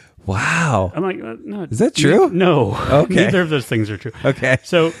 Wow. I'm like, no. Is that true? No. Okay. Neither of those things are true. Okay.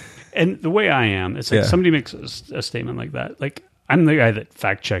 So, and the way I am, it's like Yeah. somebody makes a statement like that. Like, I'm the guy that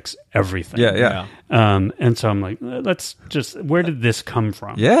fact checks everything. Yeah. And so I'm like, let's just, where did this come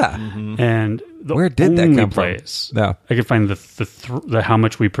from? Yeah. And the Where did that only come from? place No. I could find the how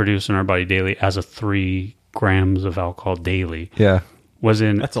much we produce in our body daily as a 3 grams of alcohol daily Yeah. was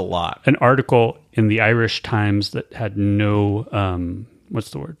in That's a lot. an article in the Irish Times that had no,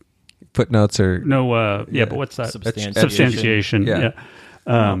 what's the word? Footnotes or No, but what's that? Substantiation. Substantiation. Yeah.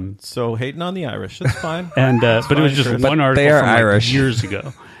 Yeah. So hating on the Irish, that's fine. And but it was just Chris. one But article they are from like Irish. years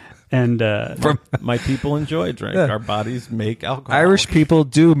ago. And My people enjoy drink. Yeah. Our bodies make alcohol. Irish people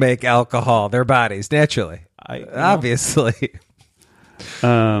do make alcohol, their bodies, naturally. Obviously.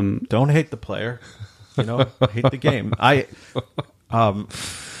 Don't hate the player. Hate the game.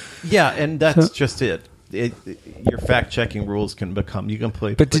 Yeah, and that's just it. Your fact checking rules can become, you can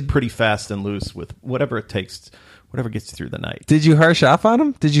play pretty fast and loose with whatever it takes, whatever gets you through the night. Did you harsh off on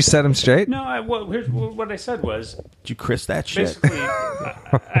him? Did you set him straight? no, here's what I said was Did you Chris that shit? basically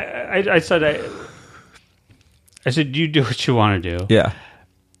I said you do what you want to do, Yeah.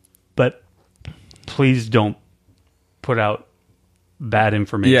 but please don't put out bad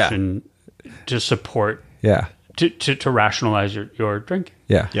information to support Yeah. to rationalize your drinking.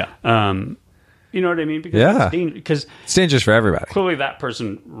 Yeah. Yeah. You know what I mean? Because Yeah. because It's dangerous for everybody. clearly that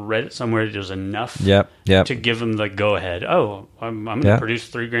person read it somewhere. There's enough Yep. to give them the go ahead. Oh, I'm going to Yeah. produce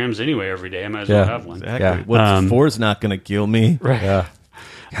 3 grams anyway every day. I might as well have one. Exactly. Yeah. What's 4's not going to kill me. Right. Yeah.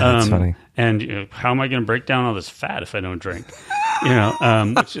 God, that's funny. And how am I going to break down all this fat if I don't drink? Which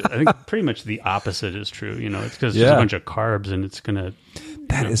I think pretty much the opposite is true. It's because there's Yeah. a bunch of carbs and it's going to.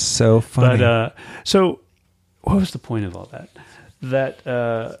 That is so funny. But so, what was the point of all that?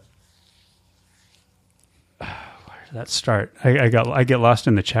 Where did that start? I get lost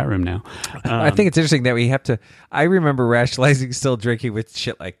in the chat room now. I think it's interesting that we have to. I remember rationalizing still drinking with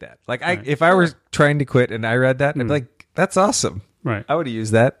shit like that. Like, if I were trying to quit and I read that, I'd be like, "That's awesome." Right. I would have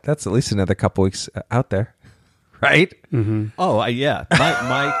used that. That's at least another couple weeks out there, right? Oh, yeah.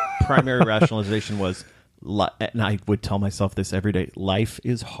 My primary rationalization was, and I would tell myself this every day, life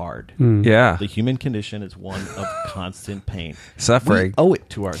is hard. Yeah, The human condition is one of constant pain. suffering. We owe it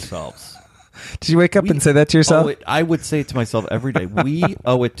to ourselves. Did you wake up and say that to yourself? I would say it to myself every day. We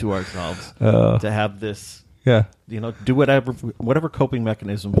owe it to ourselves to have this, Yeah, do whatever coping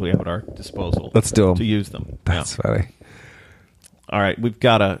mechanisms we have at our disposal. Let's do 'em. To use them. that's Yeah. funny. All right, we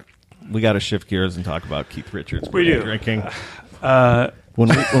got to shift gears and talk about Keith Richards. We do. Drinking. When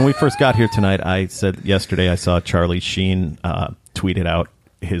we first got here tonight, I said yesterday I saw Charlie Sheen tweeted out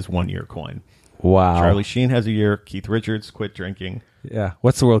his 1-year coin. Wow, Charlie Sheen has a year. Keith Richards quit drinking. Yeah,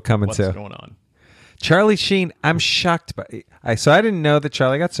 what's the world coming What's to? going on? Charlie Sheen. I'm shocked by. So I didn't know that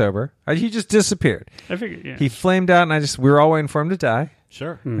Charlie got sober. He just disappeared. I figured, yeah. He flamed out, and we were all waiting for him to die.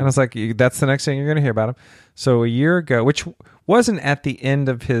 Sure. And I was like, that's the next thing you're going to hear about him. So a year ago, which wasn't at the end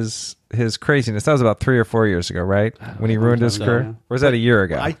of his craziness. That was about 3 or 4 years ago, right? When he ruined his so, career? yeah. Or was that a year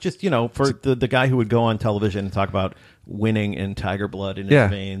ago? I just, for the guy who would go on television and talk about winning and tiger blood in his Yeah.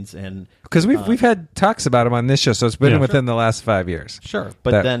 veins and Because we've had talks about him on this show, so it's been Yeah. within the last 5 years. sure,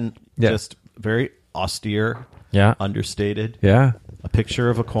 but That- then yeah. just very austere, Yeah. understated, Yeah. a picture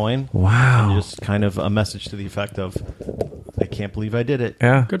of a coin. Wow. And just kind of a message to the effect of, I can't believe I did it.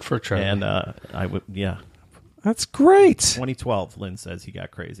 Yeah. Good for Charlie. And I would, yeah. That's great. 2012, Lynn says he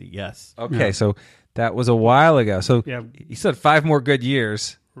got crazy. Yes. Okay, so that was a while ago. So Yeah. he said 5 more good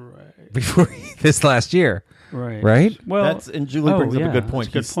years right. before this last year. Right. Right? Well, And Julie brings up yeah, a good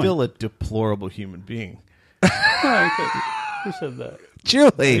point. that's He's a good point. still a deplorable human being. Who said that?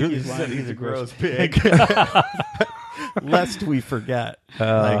 Julie. He said he's a gross pig. Lest we forget.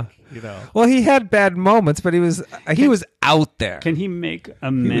 Well, he had bad moments, but he was out there. Can he make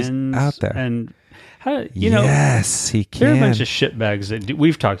amends? out there. And how Yes, he can. there are a bunch of shitbags that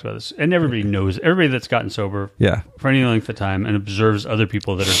we've talked about this, and everybody knows. Everybody that's gotten sober, Yeah. for any length of time and observes other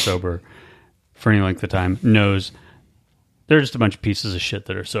people that are sober for any length of time knows they're just a bunch of pieces of shit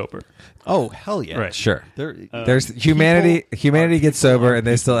that are sober. Oh, hell yeah. Right. Sure. There's There's humanity gets sober and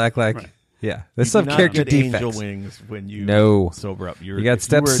they still act like Right. yeah. They still have character defects. angel wings when you No. sober up. You got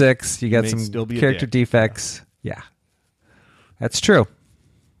step 6, you got some character defects. Yeah. That's true.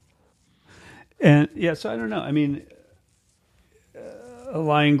 And yeah, so I don't know. I mean, a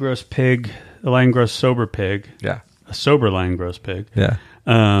lying gross sober pig, Yeah. a sober line gross pig. Yeah.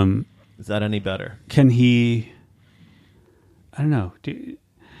 Is that any better? Can he? I don't know.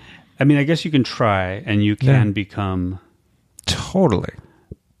 I guess you can try, and you can become Totally.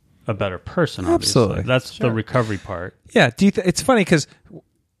 a better person. Obviously. Absolutely. That's the recovery part. Yeah. It's funny because,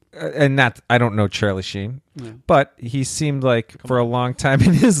 I don't know Charlie Sheen, but he seemed like for a long time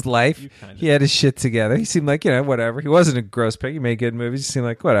in his life, he had his shit together. He seemed like, whatever. He wasn't a gross pig. He made good movies. He seemed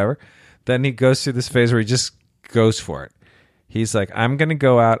like whatever. Then he goes through this phase where he just goes for it. He's like, I'm going to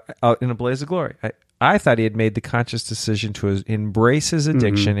go out in a blaze of glory. I thought he had made the conscious decision to embrace his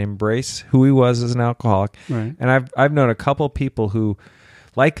addiction, embrace who he was as an alcoholic. Right. And I've known a couple people who,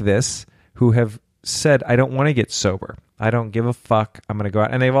 like this, who have said, I don't want to get sober. I don't give a fuck. I'm going to go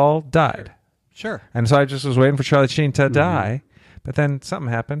out. And they've all died. Sure. And so I just was waiting for Charlie Sheen to die. But then something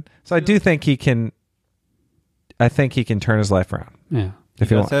happened. So I do think he can turn his life around. Yeah. He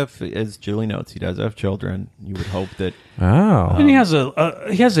does have, as Julie notes, he does have children. You would hope that. Oh. And he has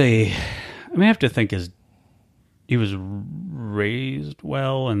I have to think he was raised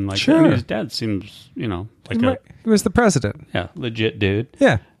well, and like Sure. his dad seems, like He was the president. legit dude.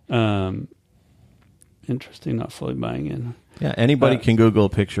 Yeah. Interesting, not fully buying in. Yeah, anybody can Google a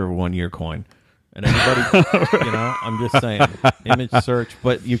picture of a 1 year coin. And anybody, I'm just saying, image search.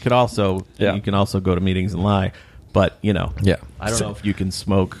 But you could also, you can also go to meetings and lie. But, I don't know if you can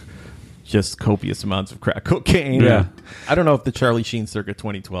smoke just copious amounts of crack cocaine. Yeah. I don't know if the Charlie Sheen circa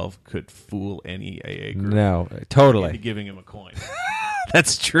 2012 could fool any AA group. No, totally. Into giving him a coin.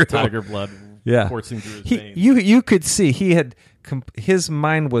 That's true. Tiger blood coursing through his veins. You could see he had his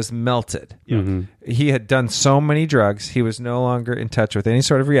mind was melted. Yeah. He had done so many drugs, he was no longer in touch with any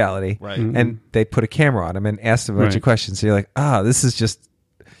sort of reality. Right. And they put a camera on him and asked him a bunch of questions. So you're like, this is just,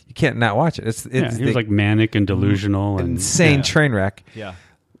 you can't not watch it. It's he was like manic and delusional and insane train wreck. Yeah.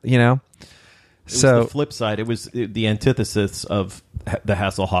 It was the flip side. It was the antithesis of the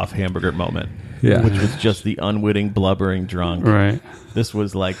Hasselhoff hamburger moment, which was just the unwitting, blubbering drunk. Right. This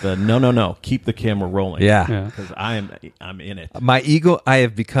was like the no, keep the camera rolling. Yeah. Because I'm in it. My ego, I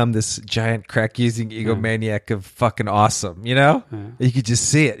have become this giant crack-using egomaniac of fucking awesome, You could just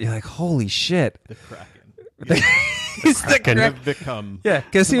see it. You're like, holy shit. The Kraken. He's the Kraken crack. have become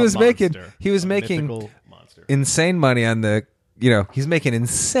because he was making mythical monster. insane money on the, he's making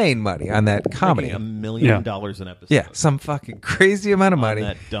insane money on that comedy. Making $1 million an episode. Yeah, some fucking crazy amount of on money.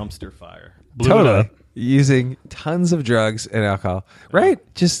 that dumpster fire. Blew it Totally. up. Using tons of drugs and alcohol. Right?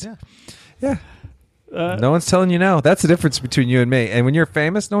 Just, yeah. No one's telling you no. That's the difference between you and me. And when you're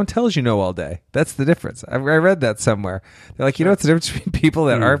famous, no one tells you no all day. That's the difference. I read that somewhere. They're like, what's the difference between people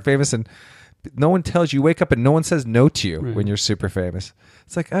that aren't famous and no one tells you, you wake up and no one says no to you when you're super famous.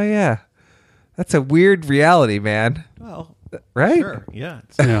 It's like, oh, yeah. That's a weird reality, man. Well, right? Sure. Yeah.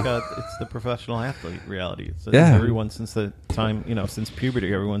 It's it's the professional athlete reality. It's everyone since the time, since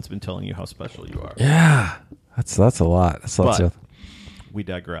puberty, everyone's been telling you how special you are. Yeah. That's a lot. That's lots But we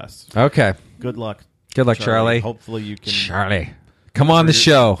digress. Okay. Good luck. Good luck, Charlie. Hopefully you can. Charlie. Come on the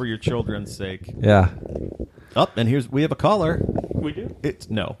show. For your children's sake. Yeah. Oh, and we have a caller. We do?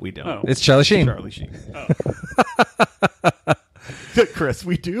 No, we don't. Oh. It's Charlie Sheen. Charlie Sheen. Chris,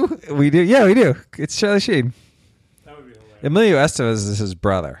 we do? We do. Yeah, we do. It's Charlie Sheen. That would be hilarious. Emilio Estevez is his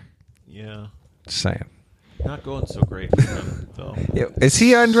brother. Yeah. Just saying. Not going so great for him, though. Yeah. Is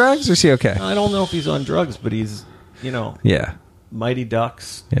he on drugs or is he okay? I don't know if he's on drugs, but he's, Yeah. Mighty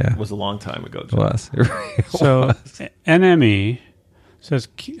Ducks was a long time ago. It was. So NME says,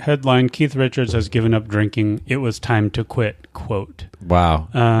 headline, Keith Richards has given up drinking. It was time to quit, quote. Wow.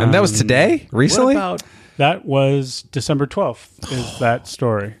 And that was today? Recently? What about... That was December 12th is that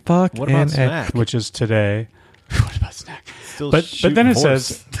story. Fuck. What about Snack? Which is today. What about Snack? Still But then it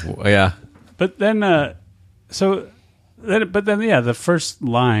says... Yeah. But then, the first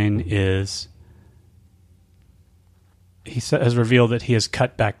line is... has revealed that he has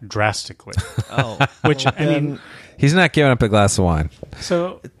cut back drastically. Oh. Which, I mean... He's not giving up a glass of wine.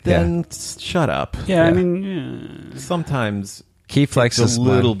 So... Then shut up. Yeah, I mean... Sometimes... Keith likes it's his a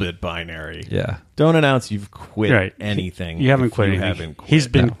little bit binary. Yeah. Don't announce you've quit anything. You haven't if quit you anything. haven't quit. He's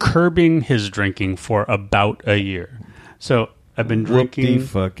been curbing his drinking for about a year. So I've been drinking...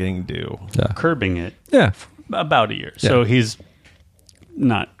 fucking do. Yeah. Curbing it. Yeah. About a year. Yeah. So he's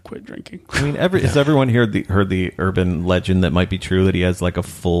not quit drinking. I mean, has everyone heard the urban legend that might be true that he has like a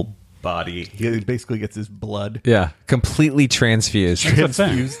full body? He basically gets his blood completely transfused.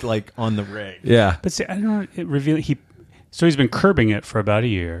 Transfused like on the rig. Yeah. But see, I don't know. It revealed So he's been curbing it for about a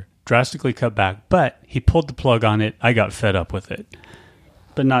year, drastically cut back, but he pulled the plug on it. I got fed up with it,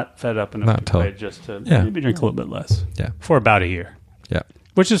 but not fed up enough way just to maybe drink a little bit less. Yeah. For about a year. Yeah.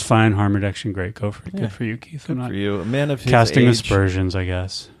 Which is fine. Harm reduction, great. Good for you, Keith. I'm Good not for you. A man of his casting age. aspersions, I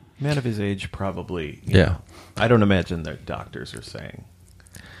guess. Man of his age, probably. Yeah. know, I don't imagine that doctors are saying,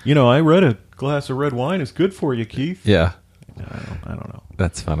 I read a glass of red wine is good for you, Keith. Yeah. I don't know.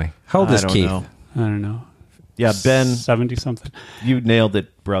 That's funny. How old I is don't Keith? know. I don't know. Yeah, Ben, 70 something. you nailed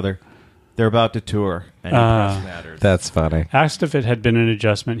it, brother. They're about to tour. Any press matters. That's funny. Asked if it had been an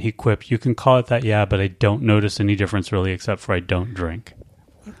adjustment, he quipped, "You can call it that, yeah, but I don't notice any difference really, except for I don't drink."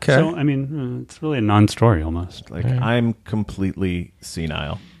 Okay. So, I mean, it's really a non-story almost. Like, I'm completely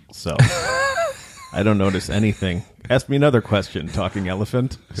senile, so I don't notice anything. Ask me another question, talking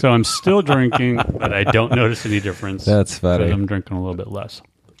elephant. So I'm still drinking, but I don't notice any difference. That's funny. But I'm drinking a little bit less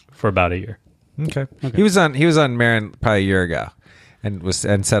for about a year. Okay. He was on Marin probably a year ago,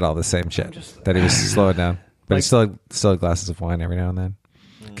 and said all the same shit that he was slowing down, but he still had glasses of wine every now and then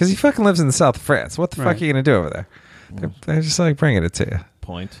because he fucking lives in the south of France. What the fuck are you gonna do over there? They're just like bringing it to you.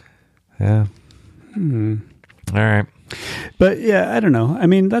 Point. Yeah. All right. But yeah, I don't know. I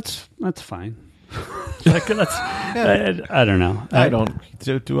mean, that's fine. Like that's I don't know. I don't.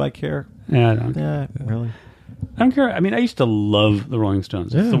 Do I care? Yeah, I don't. Yeah, really. I don't care. I mean, I used to love the Rolling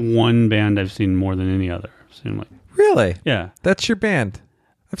Stones. It's the one band I've seen more than any other. I've seen like Really? yeah. That's your band.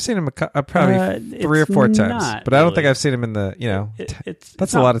 I've seen him probably 3 or 4 times, not but I don't think really. I've seen him in the It's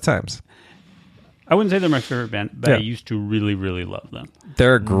that's not- a lot of times. I wouldn't say they're my favorite band, but Yeah. I used to really, really love them.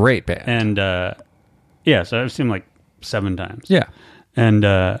 They're a great band. And yeah, so I've seen them like 7 times. Yeah. And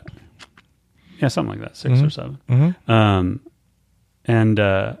yeah, something like that, 6 or 7.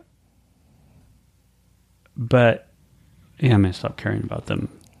 But yeah, I mean, I stopped caring about them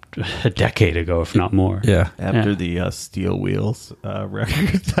a decade ago, if not more. Yeah. After the Steel Wheels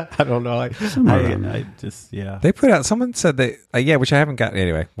record, I don't know. I just They put out. Someone said they. Which I haven't gotten.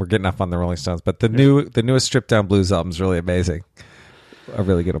 Anyway, we're getting up on the Rolling Stones, but the newest Stripped Down Blues album is really amazing. A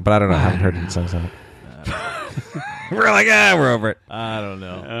really good one, but I don't know. I haven't heard any songs on it. We're like, we're over it. I don't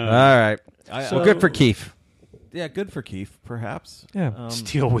know. All right. Well, good for Keith. Yeah, good for Keith, perhaps. Yeah.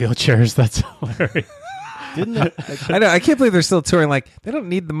 Steel wheelchairs, that's hilarious. Didn't I know. I can't believe they're still touring. Like they don't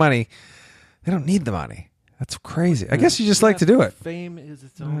need the money. They don't need the money. That's crazy. I guess you just like to do it. Fame is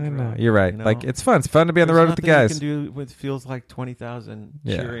its I own know. drug, You're right. you know? Like it's fun. It's fun to be on the road with the There's guys. nothing you can do with feels like 20,000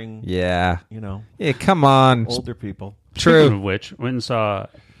 Yeah. cheering. Yeah. Yeah, Come on. older people. Speaking True. of which, went and saw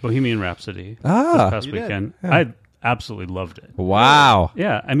Bohemian Rhapsody this past You did? weekend. Yeah. I absolutely loved it. Wow.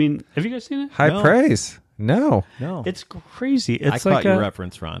 Yeah, I mean, have you guys seen it? High No. praise. No. No, It's crazy. I It's caught like your a,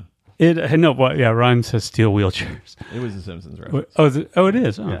 reference, Ron. it. No, what? Yeah, Ron says steel wheelchairs. It was the Simpsons reference. Oh, it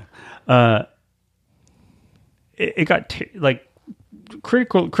is. Oh. Yeah. It got like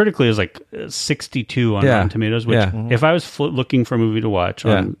critically it was like 62 on Yeah. Rotten Tomatoes. Which, Yeah. if I was looking for a movie to watch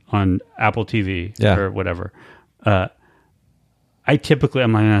on Apple TV Yeah. or whatever, I typically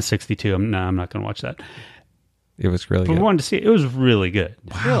I'm like 62. I'm not going to watch that. It was really But we good. wanted to see it. It was really good.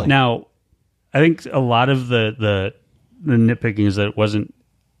 Really? Now, I think a lot of the nitpicking is that it wasn't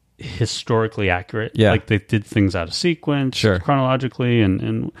historically accurate. Yeah. Like they did things out of sequence, Sure. chronologically,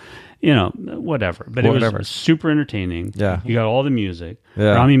 and whatever. But it Whatever. was super entertaining. Yeah. You got all the music.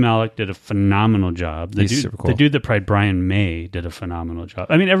 Yeah. Rami Malek did a phenomenal job. The He's dude, super cool. The dude that played Brian May did a phenomenal job.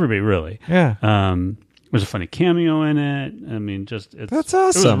 I mean, everybody really. Yeah. There's a funny cameo in it. I mean, just it's That's It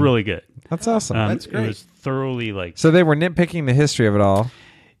was awesome. really good. That's awesome. That's It great. was thoroughly like. So they were nitpicking the history of it all,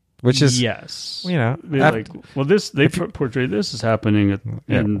 which is yes, They're like, well, they portray this as happening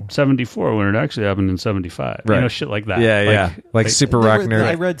in '74 when it actually happened in '75. Right. Shit like that. like super There rock were- nerd,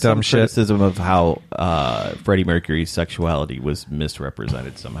 I read dumb some shit. criticism of how Freddie Mercury's sexuality was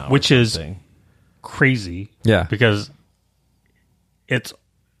misrepresented somehow, or Which is- something. crazy. Yeah. because it's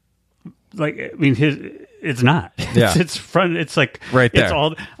like it's not. Yeah. it's front. It's like Right there. It's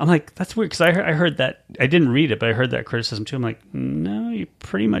all. I'm like, that's weird because I heard that. I didn't read it, but I heard that criticism too. I'm like, no, you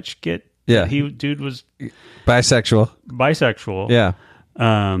pretty much get. Yeah. Dude was Bisexual. bisexual. Yeah.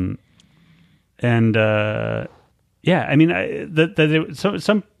 Yeah, I mean, there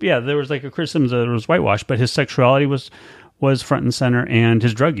was like a criticism that it was whitewashed, but his sexuality was front and center, and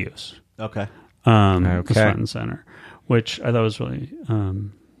his drug use Okay. was Okay. front and center, which I thought was really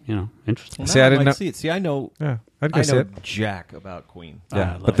interesting. See, I didn't know- See it. See, I know. Yeah. I'd go I see know it. Jack about Queen.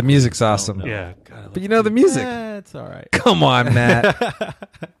 Yeah. I But love the music's awesome. No. Yeah, God, I love But you know the music. It's all right. Come on, Matt.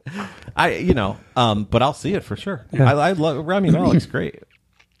 But I'll see it for sure. I love Rami Malek's great.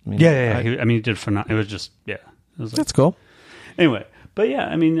 I mean, yeah. He did phenomenal. It was just It was like, That's cool. anyway, but yeah,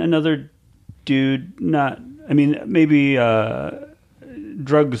 I mean, another dude. Maybe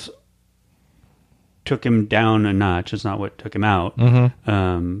drugs took him down a notch. It's not what took him out.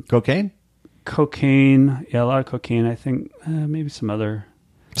 Cocaine. Cocaine, yeah, a lot of cocaine. I think maybe some other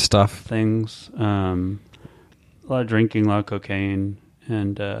Stuff. things. A lot of drinking, a lot of cocaine,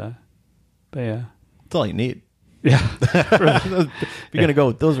 and but yeah, That's all you need. yeah, If you're gonna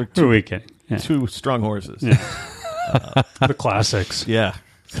go, those are for a weekend. Yeah. two strong horses. The classics. Yeah.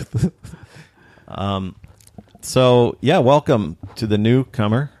 So yeah, welcome to the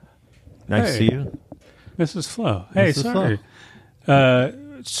newcomer. Nice to Hey. see you. Mrs. Flo. Hey, Mrs. sorry.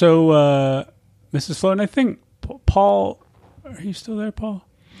 Mrs. Flo, and I think Paul. Are you still there, Paul?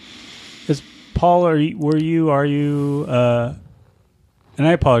 Is Paul? Are you? And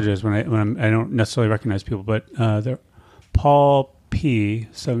I apologize when I don't necessarily recognize people, but there, Paul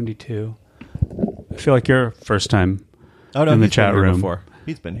P72. I feel like you're first time. Oh no, in the he's chat been here room. Before.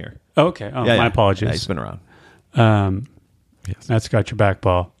 He's been here. Oh, okay. Oh, Yeah, my yeah. apologies. Yeah, he's been around. That's got your back,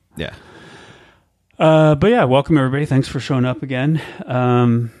 Paul. Yeah. But yeah, welcome everybody. Thanks for showing up again.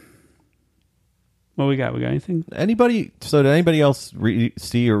 What we got? We got anything? Anybody? So did anybody else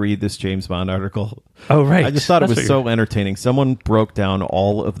see or read this James Bond article? Oh, right. I just thought it That's was what so entertaining. Someone broke down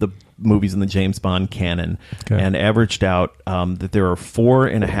all of the movies in the James Bond canon and averaged out that there are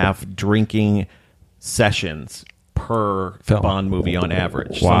 4.5 drinking sessions per Film. Bond movie on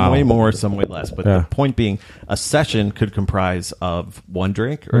average. Wow. Some way more, some way less. But Yeah. the point being, a session could comprise of one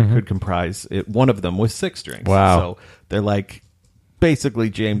drink, or it could comprise one of them with 6 drinks. Wow. So they're like basically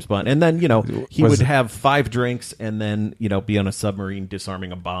James Bond. And then, he Was would it- have 5 drinks and then, be on a submarine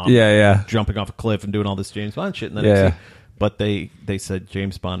disarming a bomb. Yeah. Jumping off a cliff and doing all this James Bond shit. And then Yeah. but they said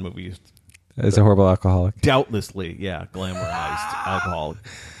James Bond movies As a horrible alcoholic. doubtlessly, glamorized alcohol.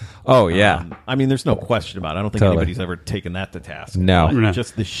 Oh, yeah. I mean, there's no question about it. I don't think Totally. anybody's ever taken that to task. No. But No.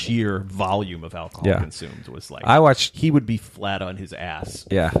 just the sheer volume of alcohol Yeah. consumed was like, I watched- he would be flat on his ass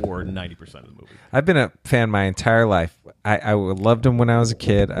Yeah. for 90% of the movie. I've been a fan my entire life. I loved him when I was a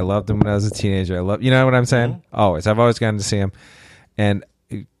kid. I loved him when I was a teenager. You know what I'm saying? Always. I've always gotten to see him. And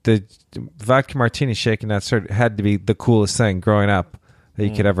the vodka martini shaken that sort had to be the coolest thing growing up that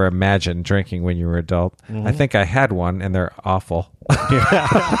you could ever imagine drinking when you were an adult. I think I had one, and they're awful.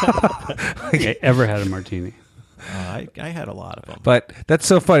 I ever had a martini. I had a lot of them. But that's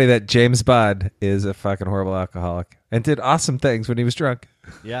so funny that James Bond is a fucking horrible alcoholic and did awesome things when he was drunk.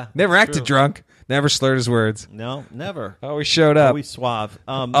 Yeah. Never that's acted true. drunk. Never slurred his words. No, never. Always showed up. Always suave.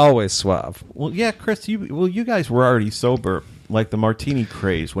 Always suave. Well, yeah, Chris, you guys were already sober, like the martini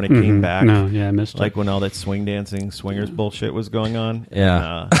craze when it came back. No, yeah, I missed Like it. when all that swing dancing, swingers bullshit was going on.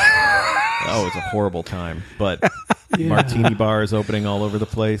 Yeah. And, it was a horrible time. But martini bars opening all over the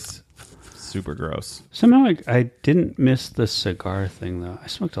place. Super gross. Somehow I didn't miss the cigar thing, though. I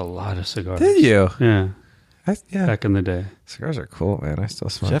smoked a lot of cigars. Did you? Yeah, Yeah. back in the day. Cigars are cool, man. I still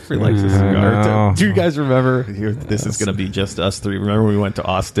smoke. Jeffrey likes a I cigar. know. Do you guys remember? Here, this is going to be just us three. Remember when we went to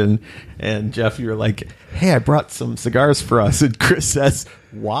Austin and Jeff, you were like, "Hey, I brought some cigars for us," and Chris says,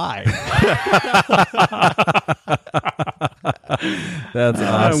 "Why?" That's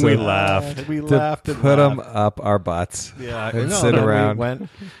awesome. We laughed. We To laughed and put them laughed. up our butts. Yeah, and no, sit then around. We went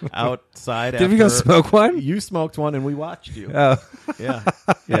outside. Did we go after- smoke one? You smoked one, and we watched you. Oh, Yeah,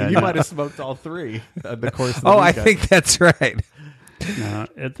 you might have smoked all 3 at the course of the I weekend. think that's right. No,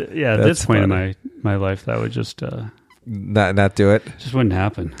 at That's this point funny. in my life, that would just Not do it. wouldn't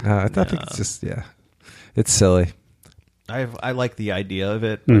happen. I think it's just it's silly. I like the idea of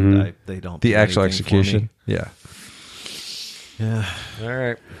it, but they don't. The do actual anything for me. execution. Yeah. Yeah. All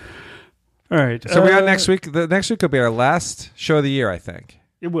right. All right. So we got next week. The next week will be our last show of the year, I think.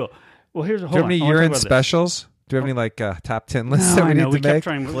 It will. Well, here's a Do whole. you have any year-end specials? Do you have any top 10 lists that we need we to kept make?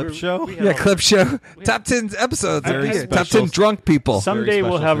 trying. Clip show? Yeah, clip show. Top 10 episodes. Very Top 10 special. drunk people. Someday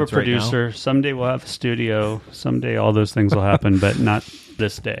we'll special have a things right now. producer. Someday we'll have a studio. Someday all those things will happen, but not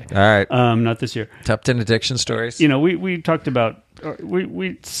this day. All right. Not this year. Top 10 addiction stories. You know, we talked about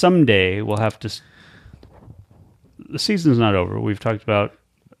we someday we'll have to. The season's not over. We've talked about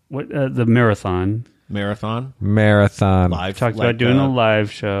what the marathon. Marathon Marathon. live. Talked like, about doing a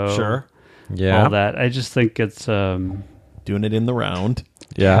live show. Sure, Yeah. All that. I just think it's doing it in the round.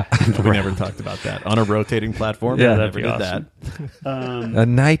 Yeah. We never talked about that on a rotating platform. Yeah, we that'd never be did awesome. A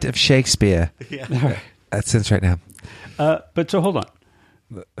Night of Shakespeare. Yeah. That's since right now. But so hold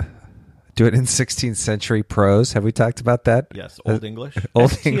on. Do it in 16th century prose. Have we talked about that? Yes, Old English.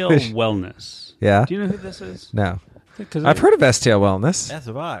 Old STL English. Wellness. Yeah. Do you know who this is? No. 'Cause I've heard of STL Wellness. As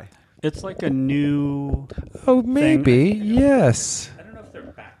have I. It's like a new. Oh, maybe. Yes. I don't know if they're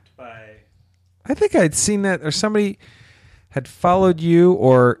backed by. I think I'd seen that, or somebody had followed you,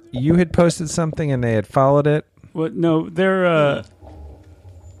 or you had posted something and they had followed it. What? No, they're. I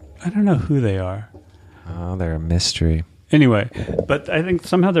don't know who they are. Oh, they're a mystery. Anyway, but I think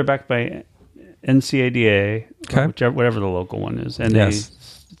somehow they're backed by NCADA, Okay. whatever the local one is, and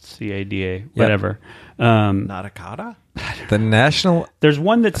Yes. CADA, whatever. Natakata? The national. There's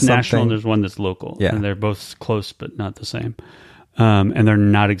one that's Something. national and there's one that's local. Yeah. And they're both close but not the same. And they're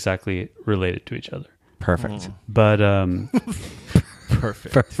not exactly related to each other. Perfect. But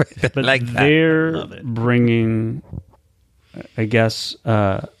Perfect. Perfect. but like that. they're Love it. bringing, I guess,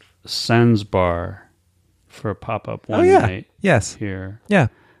 Sandsbar for a pop-up one night Yes. here. Yeah.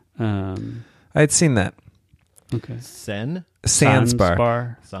 Um, I had seen that. Sandbar. okay.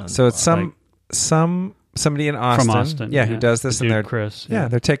 Sandsbar. So it's somebody in Austin. From Austin. Yeah, who does this, The and dude they're Chris. yeah,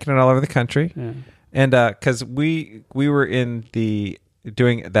 they're taking it all over the country. Yeah. And because we were in the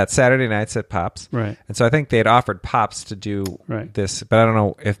doing that Saturday nights at Pops, Right. and so I think they had offered Pops to do Right. this, but I don't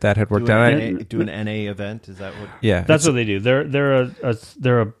know if that had worked Do out. an, NA, do an NA event? Is that what? Yeah, That's what they do.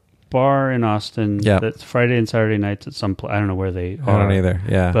 They're a bar in Austin. Yeah. That's Friday and Saturday nights at some place. I don't know where they I are. don't either.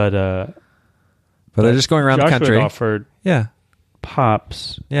 Yeah, But they're just going around Joshua the country. had offered Yeah,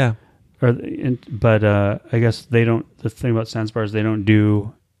 Pops, yeah. but I guess they don't. The thing about Sandsbar is they don't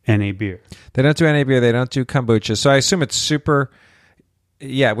do NA beer. They don't do any beer. They don't do kombucha. So I assume it's super.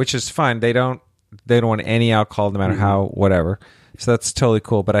 Yeah, which is fine. They don't want any alcohol, no matter how whatever. So that's totally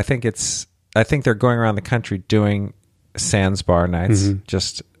cool. But I think they're going around the country doing Sandsbar nights,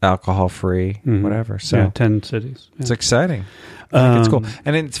 just alcohol free, whatever. So yeah, 10 cities. Yeah. it's exciting. I think it's cool.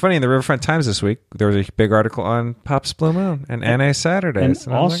 And it's funny, in the Riverfront Times this week, there was a big article on Pop's Blue Moon and NA Saturdays.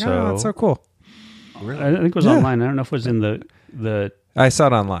 and I was like, also- oh, that's so cool. I think it was Yeah. online. I don't know if it was in the I saw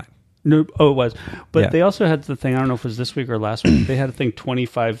it online. no. Oh, it was. But Yeah. they also had the thing. I don't know if it was this week or last week. They had a thing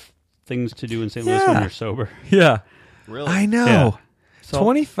 25 things to do in St. Louis when Yeah. you're sober. Yeah. Really? I know. Yeah. So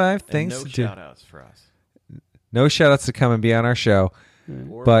 25 And things no to do. shout outs for us. No shout outs to come and be on our show.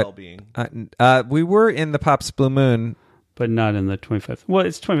 Or But well-being. we were in the Pop's Blue Moon. but not in the 25th. Well,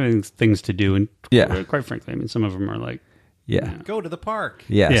 it's 25 things to do, and Yeah. quite frankly, I mean, some of them are like, Yeah. Go to the park.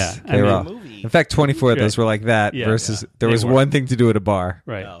 Yes. Yeah, They I were mean- all. Movie. In fact, 24 of those Good. were like that Yeah, versus yeah. there They was were. one thing to do at a bar,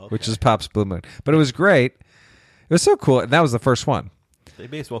 right. Oh, which okay. was Pop's Blue Moon. But it was great. It was so cool. And that was the first one. They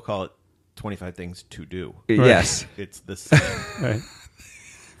may as well call it 25 things to do. Yes. It's the same. Right.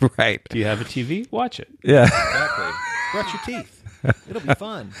 Right. Do you have a TV? Watch it. Yeah. Exactly. Brush your teeth. It'll be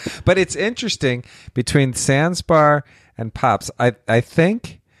fun. But it's interesting between Sandsbar and Pops. I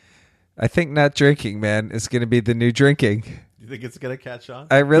think not drinking, man, is going to be the new drinking. You think it's going to catch on?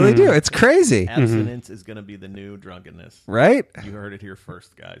 I really do. It's crazy, Abstinence is going to be the new drunkenness. right? You heard it here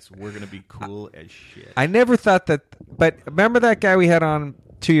first, guys. We're going to be cool as shit. I never thought that. But remember that guy we had on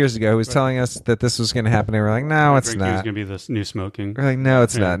 2 years ago who was telling us that this was going to happen? And we're like, no, it's Drinking is not. going to be this new smoking. We're like, no,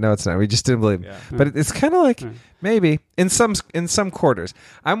 it's Yeah. not. No, it's not. We just didn't believe. Yeah. But it's kind of like maybe in some quarters.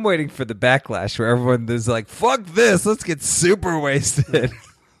 I'm waiting for the backlash where everyone is like, "Fuck this! Let's get super wasted."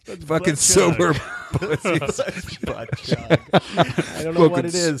 Fucking sober pussies. Butt chug. I don't know what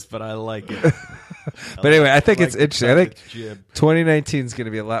it is, but I like it. But anyway, I think it's interesting. I think It's jib. 2019 is going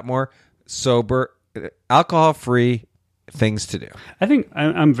to be a lot more sober, alcohol-free things to do. I think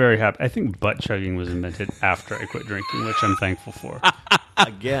I'm very happy. I think butt chugging was invented after I quit drinking, which I'm thankful for.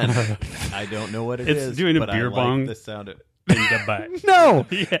 Again, I don't know what it is. It's doing a but beer I bong. Like the sound of In the butt. No,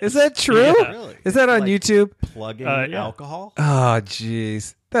 Yes. is that true? Yeah. Really? Is that on Like YouTube? plugging Yeah. alcohol. Oh,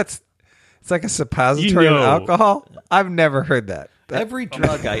 jeez, it's like a suppository of You know. alcohol. I've never heard that. Every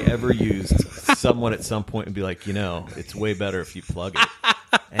drug I ever used, someone at some point would be like, it's way better if you plug it.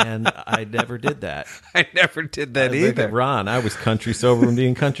 And I never did that. I never did that I look either. at Ron, I was country sober, and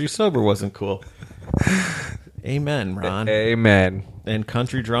being country sober wasn't cool. Amen, Ron. Amen. And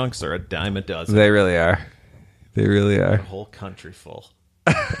country drunks are a dime a dozen. They really are. They really A are. whole country full.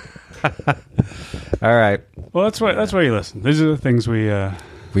 All right. Well, that's why you listen. These are the things we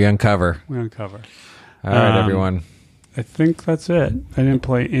uncover. uncover. All right, everyone. I think that's it. I didn't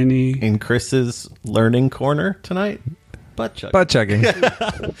play any. In Chris's learning corner tonight, butt chug. Butt chugging.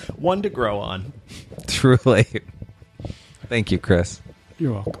 One to grow on. Truly. Thank you, Chris.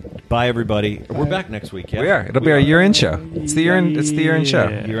 You're welcome. Bye, everybody. We're back next week. Yeah, We are. It'll be our year-end show. It's the year-end show.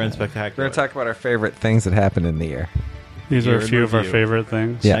 Yeah. Year-end We're spectacular. going to talk about our favorite things that happened in the year. These are Year a in few of our review. favorite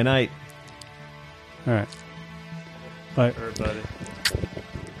things. Yeah. Night night. All right. Bye, everybody.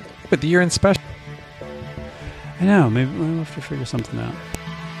 But the year-end special. I know. Maybe we'll have to figure something out.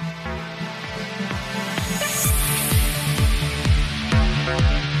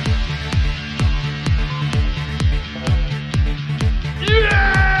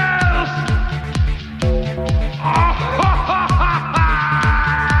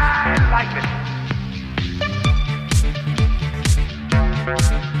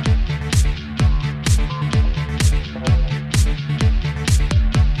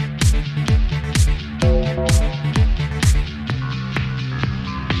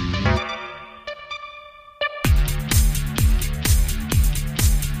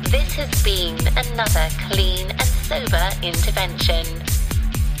 This has been another clean and sober intervention.